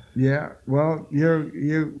 Yeah. Well,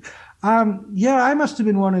 I must have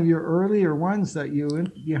been one of your earlier ones that you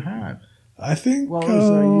had. I think. Well, it was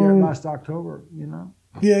last October, you know.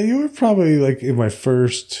 Yeah, you were probably like in my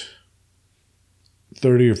first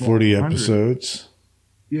 30 or 40 episodes.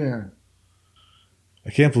 Yeah. I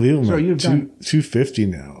can't believe I'm you've done 250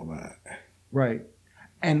 now, Matt. Right.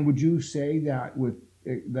 And would you say that with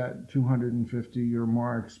that 250 you're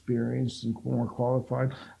more experienced and more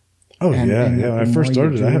qualified? Oh, yeah. When I first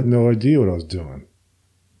started, I had no idea what I was doing.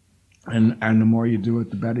 And the more you do it,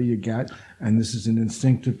 the better you get. And this is an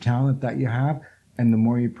instinctive talent that you have. And the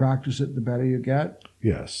more you practice it, the better you get.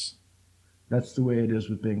 Yes. That's the way it is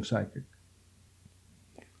with being psychic.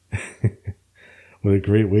 What a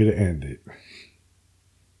great way to end it.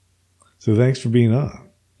 So thanks for being on.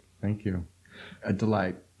 Thank you. A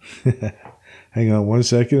delight. Hang on 1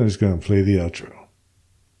 second. I'm just going to play the outro.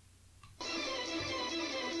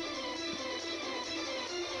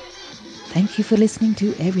 Thank you for listening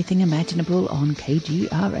to Everything Imaginable on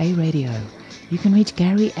KGRA Radio. You can reach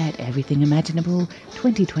Gary at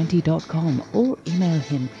everythingimaginable2020.com or email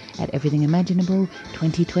him at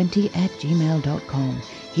everythingimaginable2020@gmail.com.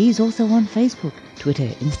 He's also on Facebook, Twitter,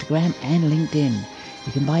 Instagram and LinkedIn.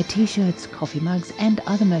 You can buy t-shirts, coffee mugs and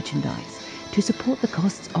other merchandise to support the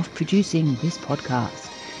costs of producing this podcast.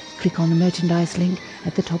 Click on the merchandise link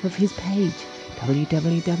at the top of his page,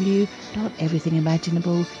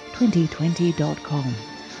 www.everythingimaginable2020.com.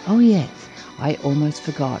 Oh yes, I almost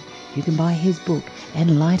forgot. You can buy his book,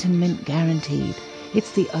 Enlightenment Guaranteed.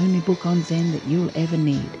 It's the only book on Zen that you'll ever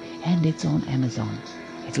need, and it's on Amazon.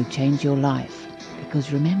 It'll change your life,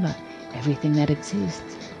 because remember, everything that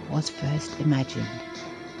exists was first imagined.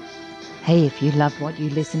 Hey, if you loved what you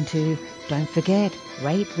listened to, don't forget,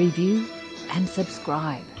 rate, review, and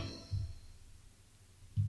subscribe.